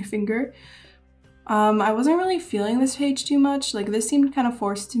onto my finger. I wasn't really feeling this page too much. Like this seemed kind of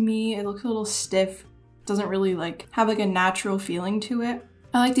forced to me. It looks a little stiff. Doesn't really like have like a natural feeling to it.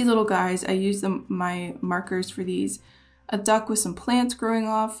 I like these little guys. I used my markers for these. A duck with some plants growing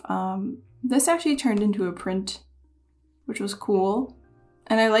off. This actually turned into a print, which was cool.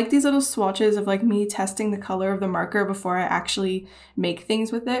 And I like these little swatches of like me testing the color of the marker before I actually make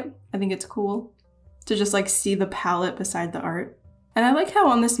things with it. I think it's cool to just like see the palette beside the art. And I like how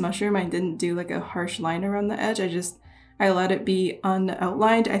on this mushroom I didn't do like a harsh line around the edge. I let it be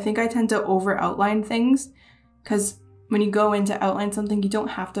unoutlined. I think I tend to over outline things because when you go in to outline something, you don't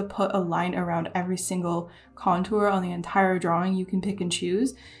have to put a line around every single contour on the entire drawing. You can pick and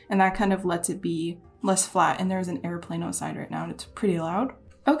choose, and that kind of lets it be less flat. And there's an airplane outside right now and it's pretty loud.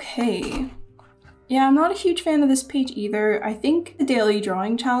 Okay. Yeah, I'm not a huge fan of this page either. I think the daily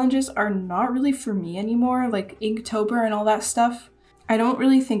drawing challenges are not really for me anymore, like Inktober and all that stuff. I don't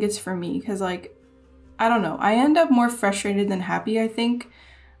really think it's for me because like, I don't know. I end up more frustrated than happy, I think.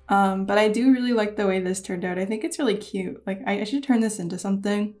 But I do really like the way this turned out. I think it's really cute. Like I should turn this into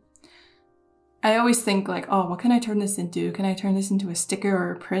something. I always think like, oh, what can I turn this into? Can I turn this into a sticker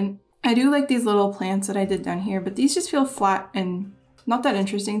or a print? I do like these little plants that I did down here, but these just feel flat and not that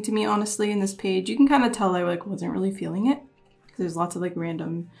interesting to me, honestly, in this page. You can kind of tell I like wasn't really feeling it because there's lots of like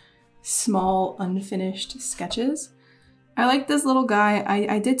random small unfinished sketches. I like this little guy.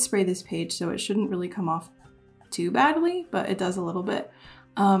 I did spray this page, so it shouldn't really come off too badly, but it does a little bit.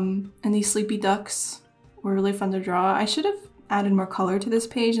 And these sleepy ducks were really fun to draw. I should have added more color to this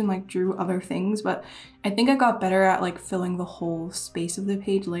page and like drew other things, but I think I got better at like filling the whole space of the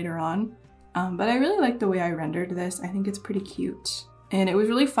page later on. But I really like the way I rendered this. I think it's pretty cute. And it was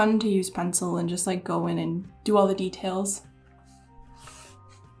really fun to use pencil and just like go in and do all the details.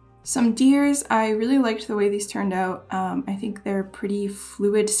 Some deers, I really liked the way these turned out. I think they're pretty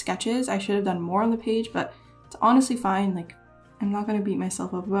fluid sketches. I should have done more on the page, but it's honestly fine. Like, I'm not gonna beat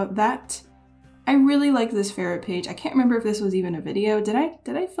myself up about that. I really liked this ferret page. I can't remember if this was even a video. Did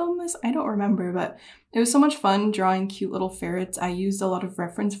I film this? I don't remember, but it was so much fun drawing cute little ferrets. I used a lot of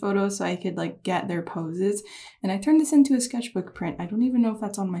reference photos so I could like get their poses. And I turned this into a sketchbook print. I don't even know if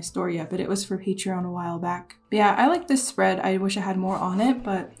that's on my store yet, but it was for Patreon a while back. But yeah, I like this spread. I wish I had more on it,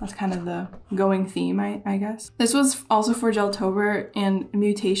 but that's kind of the going theme, I guess. This was also for Geltober and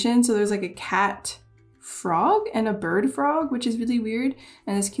Mutation. So there's like a cat frog and a bird frog, which is really weird,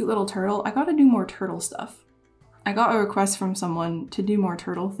 and this cute little turtle. I gotta do more turtle stuff. I got a request from someone to do more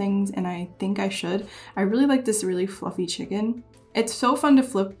turtle things, and I think I should. I really like this really fluffy chicken. It's so fun to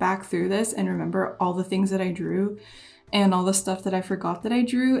flip back through this and remember all the things that I drew and all the stuff that I forgot that I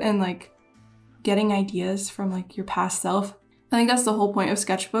drew, and like getting ideas from like your past self. I think that's the whole point of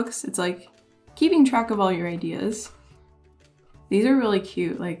sketchbooks. It's like keeping track of all your ideas. These are really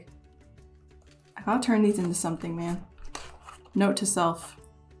cute. Like, I gotta turn these into something, man. Note to self.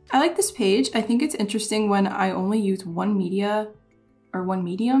 I like this page. I think it's interesting when I only use one media or one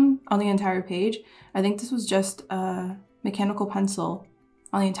medium on the entire page. I think this was just a mechanical pencil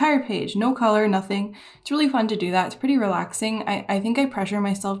on the entire page. No color, nothing. It's really fun to do that. It's pretty relaxing. I think I pressure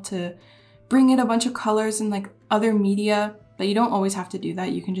myself to bring in a bunch of colors and like other media, but you don't always have to do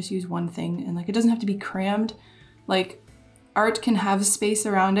that. You can just use one thing and like it doesn't have to be crammed. Like, art can have space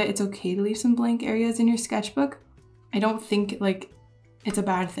around it. It's okay to leave some blank areas in your sketchbook. I don't think like it's a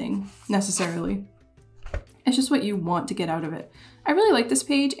bad thing necessarily. It's just what you want to get out of it. I really like this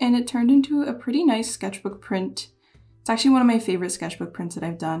page and it turned into a pretty nice sketchbook print. It's actually one of my favorite sketchbook prints that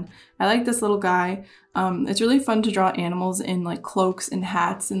I've done. I like this little guy. It's really fun to draw animals in like cloaks and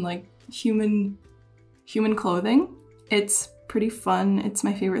hats and like human clothing. It's pretty fun. It's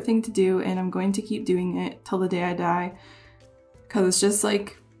my favorite thing to do and I'm going to keep doing it till the day I die. Cause it's just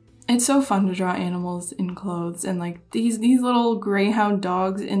like, it's so fun to draw animals in clothes and like these little greyhound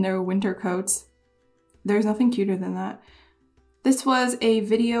dogs in their winter coats. There's nothing cuter than that. This was a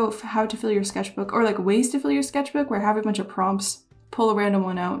video of how to fill your sketchbook or like ways to fill your sketchbook where I have a bunch of prompts, pull a random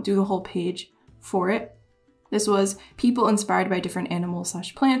one out, do the whole page for it. This was people inspired by different animals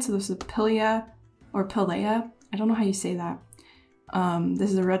 / plants. So this is Pilea or Pilea. I don't know how you say that. This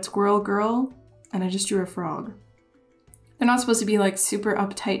is a red squirrel girl and I just drew a frog. They're not supposed to be like super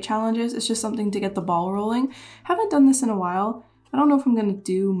uptight challenges. It's just something to get the ball rolling. Haven't done this in a while. I don't know if I'm gonna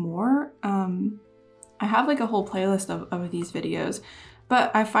do more. I have like a whole playlist of these videos, but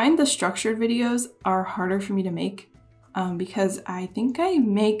I find the structured videos are harder for me to make because I think I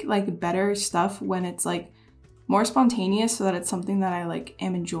make like better stuff when it's like more spontaneous so that it's something that I like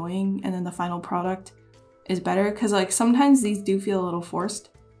am enjoying and then the final product is better, because like sometimes these do feel a little forced.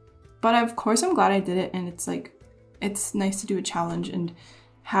 But of course I'm glad I did it, and it's like, it's nice to do a challenge and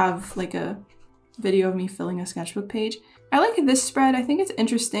have like a video of me filling a sketchbook page. I like this spread. I think it's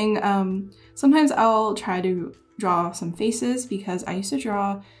interesting. Sometimes I'll try to draw some faces, because I used to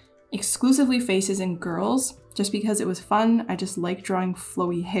draw exclusively faces in girls just because it was fun. I just like drawing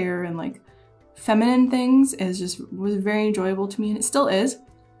flowy hair and like feminine things. Was very enjoyable to me, and it still is.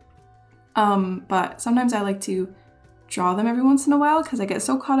 But sometimes I like to draw them every once in a while because I get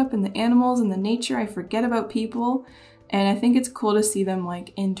so caught up in the animals and the nature, I forget about people. And I think it's cool to see them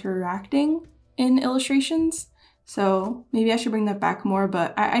like interacting in illustrations. So maybe I should bring that back more,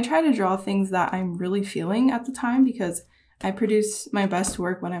 but I try to draw things that I'm really feeling at the time, because I produce my best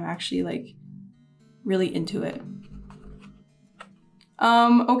work when I'm actually like really into it.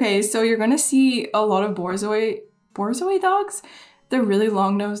 Okay, so you're gonna see a lot of Borzoi dogs. They're really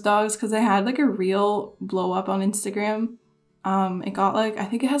long-nosed dogs, because I had like a reel blow up on Instagram. It got like, I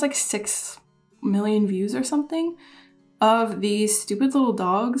think it has like 6 million views or something, of these stupid little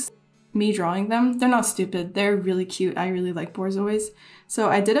dogs, me drawing them. They're not stupid, they're really cute. I really like Borzois. So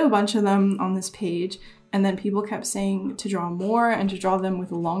I did a bunch of them on this page, and then people kept saying to draw more and to draw them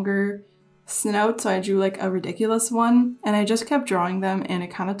with a longer snout, so I drew like a ridiculous one, and I just kept drawing them, and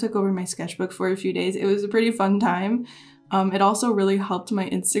it kind of took over my sketchbook for a few days. It was a pretty fun time. It also really helped my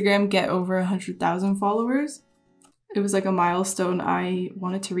Instagram get over 100,000 followers. It was like a milestone I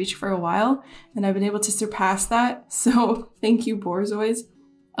wanted to reach for a while, and I've been able to surpass that. So thank you, Borzois.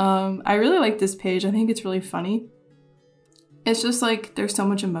 I really like this page. I think it's really funny. It's just like there's so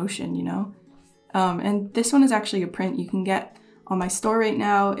much emotion, you know? And this one is actually a print you can get on my store right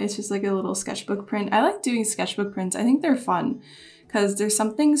now. It's just like a little sketchbook print. I like doing sketchbook prints. I think they're fun because there's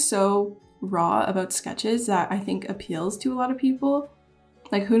something so raw about sketches that I think appeals to a lot of people.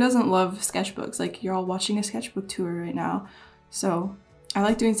 Like, who doesn't love sketchbooks? Like, you're all watching a sketchbook tour right now. So I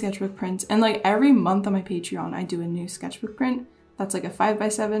like doing sketchbook prints, and like every month on my Patreon I do a new sketchbook print that's like a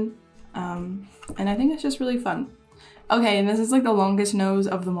 5x7, and I think it's just really fun. Okay, and this is like the longest nose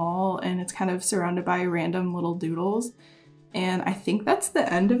of them all, and it's kind of surrounded by random little doodles, and I think that's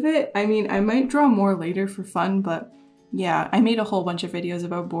the end of it. I mean, I might draw more later for fun, but yeah, I made a whole bunch of videos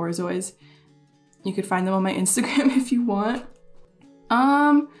about Borzois. You could find them on my Instagram if you want.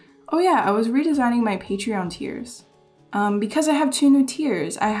 Oh yeah, I was redesigning my Patreon tiers. Because I have 2 new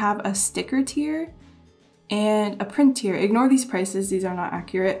tiers. I have a sticker tier and a print tier. Ignore these prices, these are not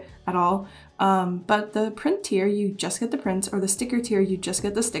accurate at all. But the print tier, you just get the prints, or the sticker tier, you just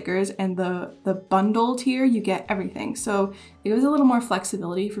get the stickers, and the bundle tier, you get everything. So it gives a little more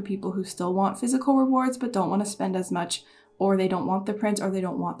flexibility for people who still want physical rewards but don't want to spend as much, or they don't want the prints, or they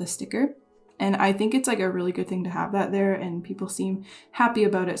don't want the sticker. And I think it's like a really good thing to have that there, and people seem happy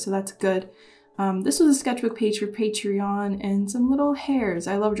about it, so that's good. This was a sketchbook page for Patreon, and some little hares.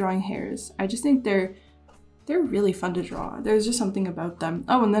 I love drawing hares. I just think they're really fun to draw. There's just something about them.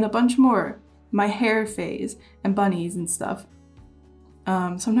 Oh, and then a bunch more. My hair phase and bunnies and stuff.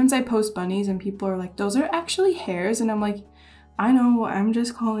 Sometimes I post bunnies and people are like, those are actually hares, and I'm like, I know, I'm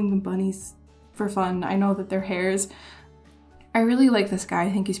just calling them bunnies for fun. I know that they're hares. I really like this guy.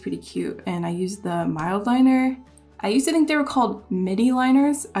 I think he's pretty cute, and I used the mild liner. I used to think they were called midi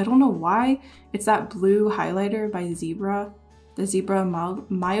liners. I don't know why. It's that blue highlighter by Zebra. The Zebra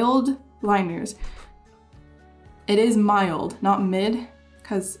mild liners. It is mild, not mid,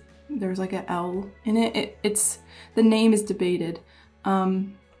 because there's like an L in it. It's the name is debated.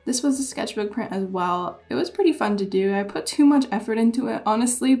 This was a sketchbook print as well. It was pretty fun to do. I put too much effort into it,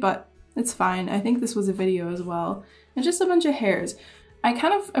 honestly, but it's fine. I think this was a video as well. And just a bunch of hares. I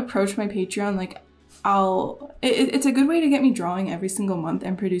kind of approach my Patreon like it's a good way to get me drawing every single month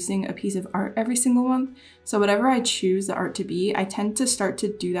and producing a piece of art every single month. So whatever I choose the art to be, I tend to start to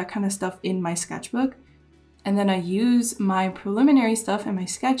do that kind of stuff in my sketchbook. And then I use my preliminary stuff and my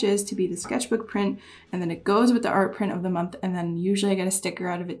sketches to be the sketchbook print, and then it goes with the art print of the month, and then usually I get a sticker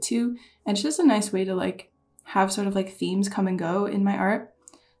out of it too. And it's just a nice way to like have sort of like themes come and go in my art.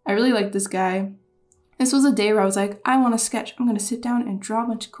 I really like this guy. This was a day where I was like, I want to sketch. I'm going to sit down and draw a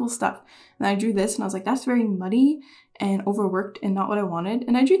bunch of cool stuff. And I drew this and I was like, that's very muddy and overworked and not what I wanted.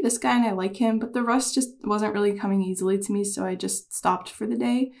 And I drew this guy and I like him, but the rest just wasn't really coming easily to me, so I just stopped for the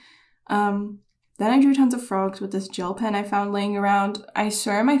day. Then I drew tons of frogs with this gel pen I found laying around. I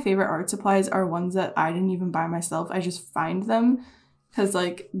swear my favorite art supplies are ones that I didn't even buy myself. I just find them because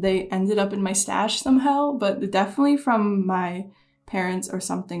like they ended up in my stash somehow, but definitely from my parents or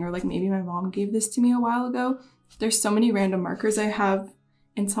something, or like maybe my mom gave this to me a while ago. There's so many random markers I have,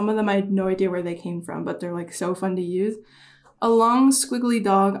 and some of them I had no idea where they came from, but they're like so fun to use. A long squiggly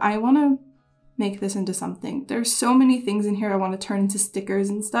dog. I want to make this into something. There's so many things in here I want to turn into stickers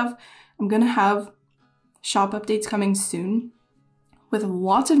and stuff. I'm gonna have shop updates coming soon with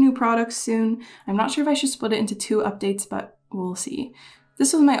lots of new products soon. I'm not sure if I should split it into 2 updates, but we'll see.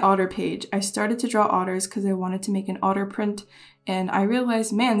 This was my otter page. I started to draw otters because I wanted to make an otter print, and I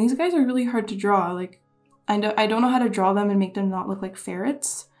realized, man, these guys are really hard to draw. Like, I don't know how to draw them and make them not look like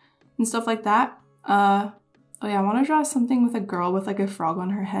ferrets and stuff like that. Oh yeah, I want to draw something with a girl with like a frog on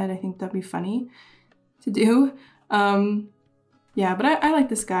her head. I think that'd be funny to do. Yeah, but I like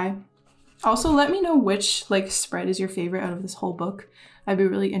this guy. Also, let me know which like spread is your favorite out of this whole book. I'd be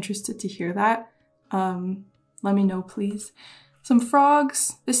really interested to hear that. Let me know, please. Some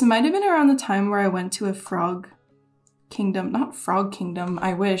frogs. This might have been around the time where I went to a frog kingdom. Not frog kingdom,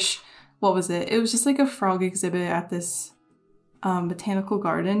 I wish. What was it? It was just like a frog exhibit at this botanical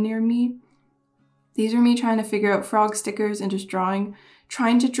garden near me. These are me trying to figure out frog stickers and just trying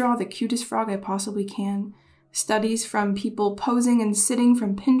to draw the cutest frog I possibly can. Studies from people posing and sitting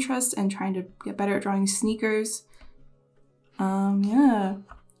from Pinterest and trying to get better at drawing sneakers. Yeah,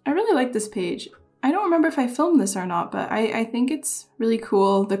 I really like this page. I don't remember if I filmed this or not, but I think it's really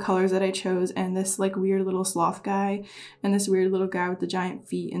cool, the colors that I chose, and this like weird little sloth guy, and this weird little guy with the giant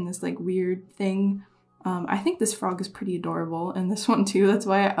feet, and this like weird thing. I think this frog is pretty adorable, and this one too, that's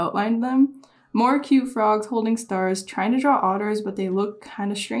why I outlined them. More cute frogs holding stars, trying to draw otters, but they look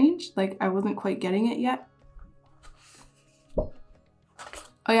kind of strange, like I wasn't quite getting it yet.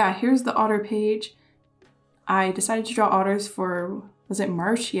 Oh yeah, here's the otter page. I decided to draw otters for, was it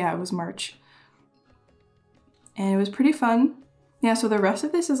March? Yeah, it was March. And it was pretty fun. Yeah, so the rest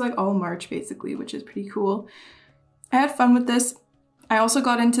of this is like all March basically, which is pretty cool. I had fun with this. I also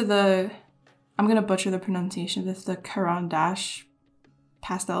got into the, I'm gonna butcher the pronunciation of this, the Caran d'Ache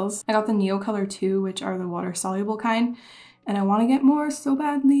pastels. I got the Neo Color 2, which are the water soluble kind, and I want to get more so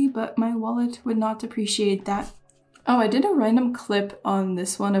badly, but my wallet would not appreciate that. Oh, I did a random clip on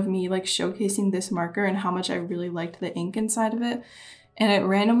this one of me like showcasing this marker and how much I really liked the ink inside of it. And it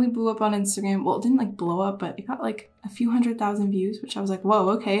randomly blew up on Instagram. Well, it didn't like blow up, but it got like a few 100,000 views, which I was like, whoa,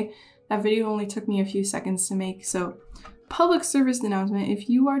 okay. That video only took me a few seconds to make. So public service announcement, if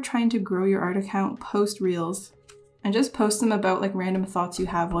you are trying to grow your art account, post reels and just post them about like random thoughts you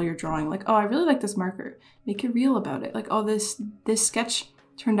have while you're drawing. Like, oh, I really like this marker. Make a reel about it. Like, oh, this sketch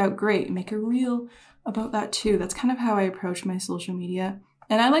turned out great. Make a reel about that too. That's kind of how I approach my social media.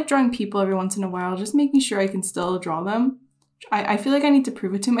 And I like drawing people every once in a while, just making sure I can still draw them. I feel like I need to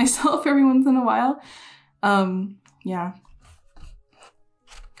prove it to myself every once in a while. Yeah.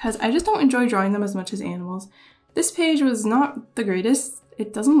 Because I just don't enjoy drawing them as much as animals. This page was not the greatest.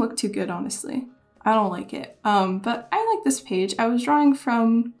 It doesn't look too good, honestly. I don't like it. But I like this page. I was drawing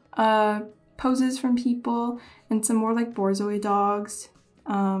from poses from people and some more like borzoi dogs.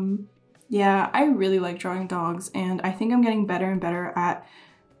 Yeah, I really like drawing dogs, and I think I'm getting better and better at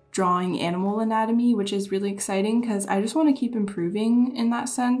drawing animal anatomy, which is really exciting because I just want to keep improving in that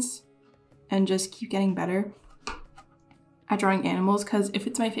sense and just keep getting better at drawing animals, because if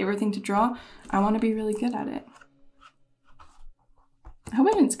it's my favorite thing to draw, I want to be really good at it. I hope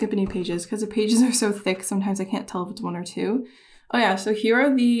I didn't skip any pages because the pages are so thick sometimes I can't tell if it's 1 or 2. Oh yeah, so here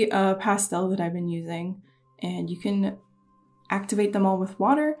are the pastel that I've been using, and you can activate them all with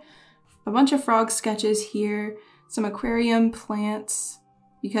water. A bunch of frog sketches here, some aquarium plants,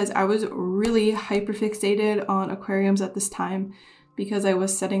 because I was really hyperfixated on aquariums at this time because I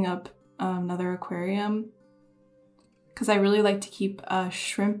was setting up another aquarium, because I really like to keep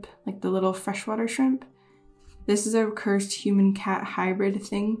shrimp, like the little freshwater shrimp. This is a cursed human-cat hybrid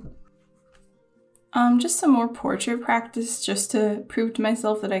thing. Just some more portrait practice just to prove to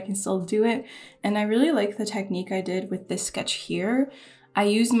myself that I can still do it. And I really like the technique I did with this sketch here. I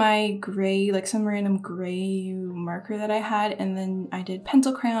used my gray, like some random gray marker that I had, and then I did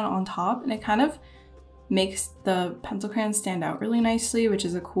pencil crayon on top, and it kind of makes the pencil crayon stand out really nicely, which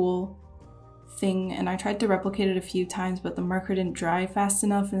is a cool thing. And I tried to replicate it a few times, but the marker didn't dry fast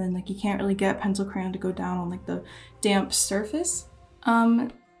enough, and then like you can't really get pencil crayon to go down on like the damp surface.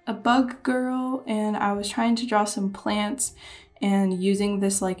 A bug girl, and I was trying to draw some plants and using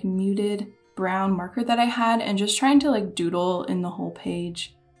this like muted brown marker that I had and just trying to like doodle in the whole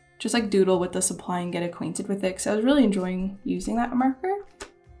page. Just like doodle with the supply and get acquainted with it, because I was really enjoying using that marker.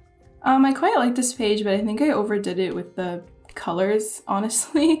 I quite like this page, but I think I overdid it with the colors,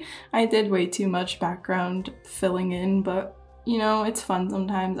 honestly. I did way too much background filling in, but you know, it's fun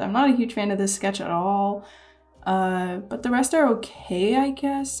sometimes. I'm not a huge fan of this sketch at all. But the rest are okay, I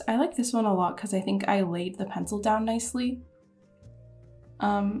guess. I like this one a lot because I think I laid the pencil down nicely.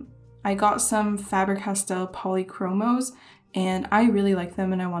 I got some Faber-Castell polychromos, and I really like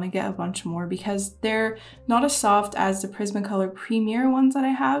them and I want to get a bunch more because they're not as soft as the Prismacolor Premier ones that I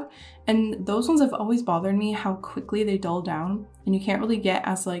have, and those ones have always bothered me how quickly they dull down and you can't really get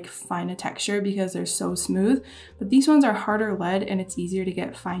as like fine a texture because they're so smooth. But these ones are harder lead and it's easier to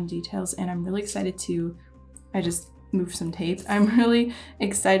get fine details, and I'm really excited to, I just moved some tape. I'm really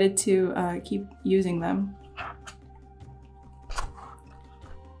excited to keep using them.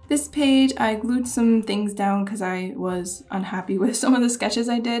 This page, I glued some things down because I was unhappy with some of the sketches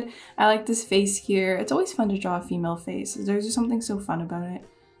I did. I like this face here. It's always fun to draw a female face. There's just something so fun about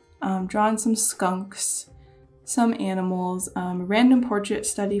it. Drawing some skunks, some animals, random portrait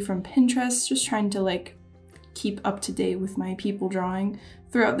study from Pinterest, just trying to like keep up to date with my people drawing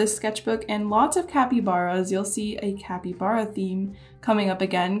throughout this sketchbook, and lots of capybaras. You'll see a capybara theme coming up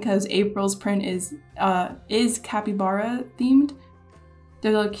again because April's print is capybara themed.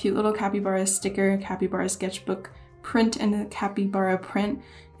 There's a cute little capybara sticker, capybara sketchbook print, and a capybara print.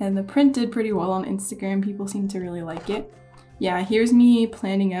 And the print did pretty well on Instagram. People seem to really like it. Yeah, here's me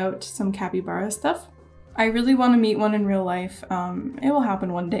planning out some capybara stuff. I really want to meet one in real life. It will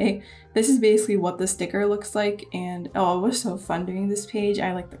happen one day. This is basically what the sticker looks like, and oh, it was so fun doing this page.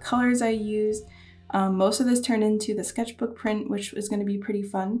 I like the colors I used. Most of this turned into the sketchbook print, which is going to be pretty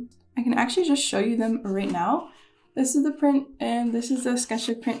fun. I can actually just show you them right now. This is the print and this is the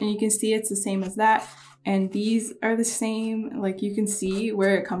sketchbook print, and you can see it's the same as that. And these are the same, like you can see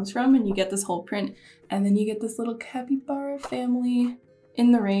where it comes from, and you get this whole print. And then you get this little capybara family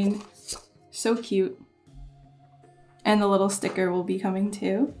in the rain. So cute. And the little sticker will be coming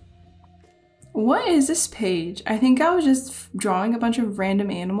too. What is this page? I think I was just drawing a bunch of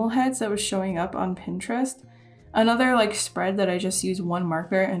random animal heads that was showing up on Pinterest. Another like spread that I just used one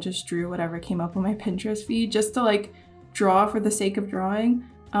marker and just drew whatever came up on my Pinterest feed just to like draw for the sake of drawing.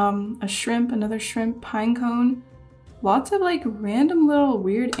 A shrimp, another shrimp, pine cone. Lots of like random little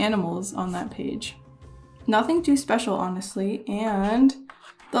weird animals on that page. Nothing too special, honestly. And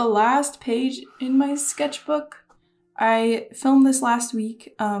the last page in my sketchbook, I filmed this last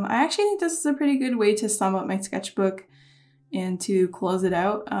week. I actually think this is a pretty good way to sum up my sketchbook and to close it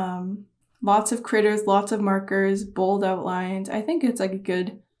out. Lots of critters, lots of markers, bold outlines. I think it's like a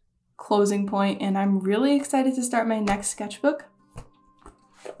good closing point, and I'm really excited to start my next sketchbook.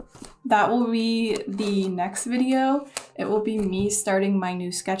 That will be the next video. It will be me starting my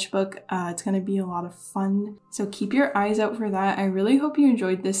new sketchbook. It's gonna be a lot of fun, so keep your eyes out for that. I really hope you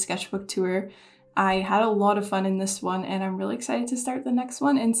enjoyed this sketchbook tour. I had a lot of fun in this one, and I'm really excited to start the next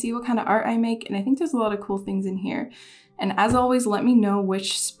one and see what kind of art I make, and I think there's a lot of cool things in here. And as always, let me know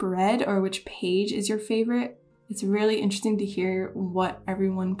which spread or which page is your favorite. It's really interesting to hear what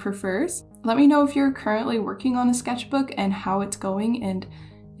everyone prefers. Let me know if you're currently working on a sketchbook and how it's going, and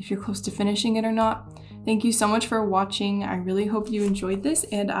if you're close to finishing it or not. Thank you so much for watching. I really hope you enjoyed this,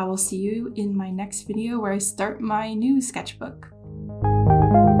 and I will see you in my next video where I start my new sketchbook.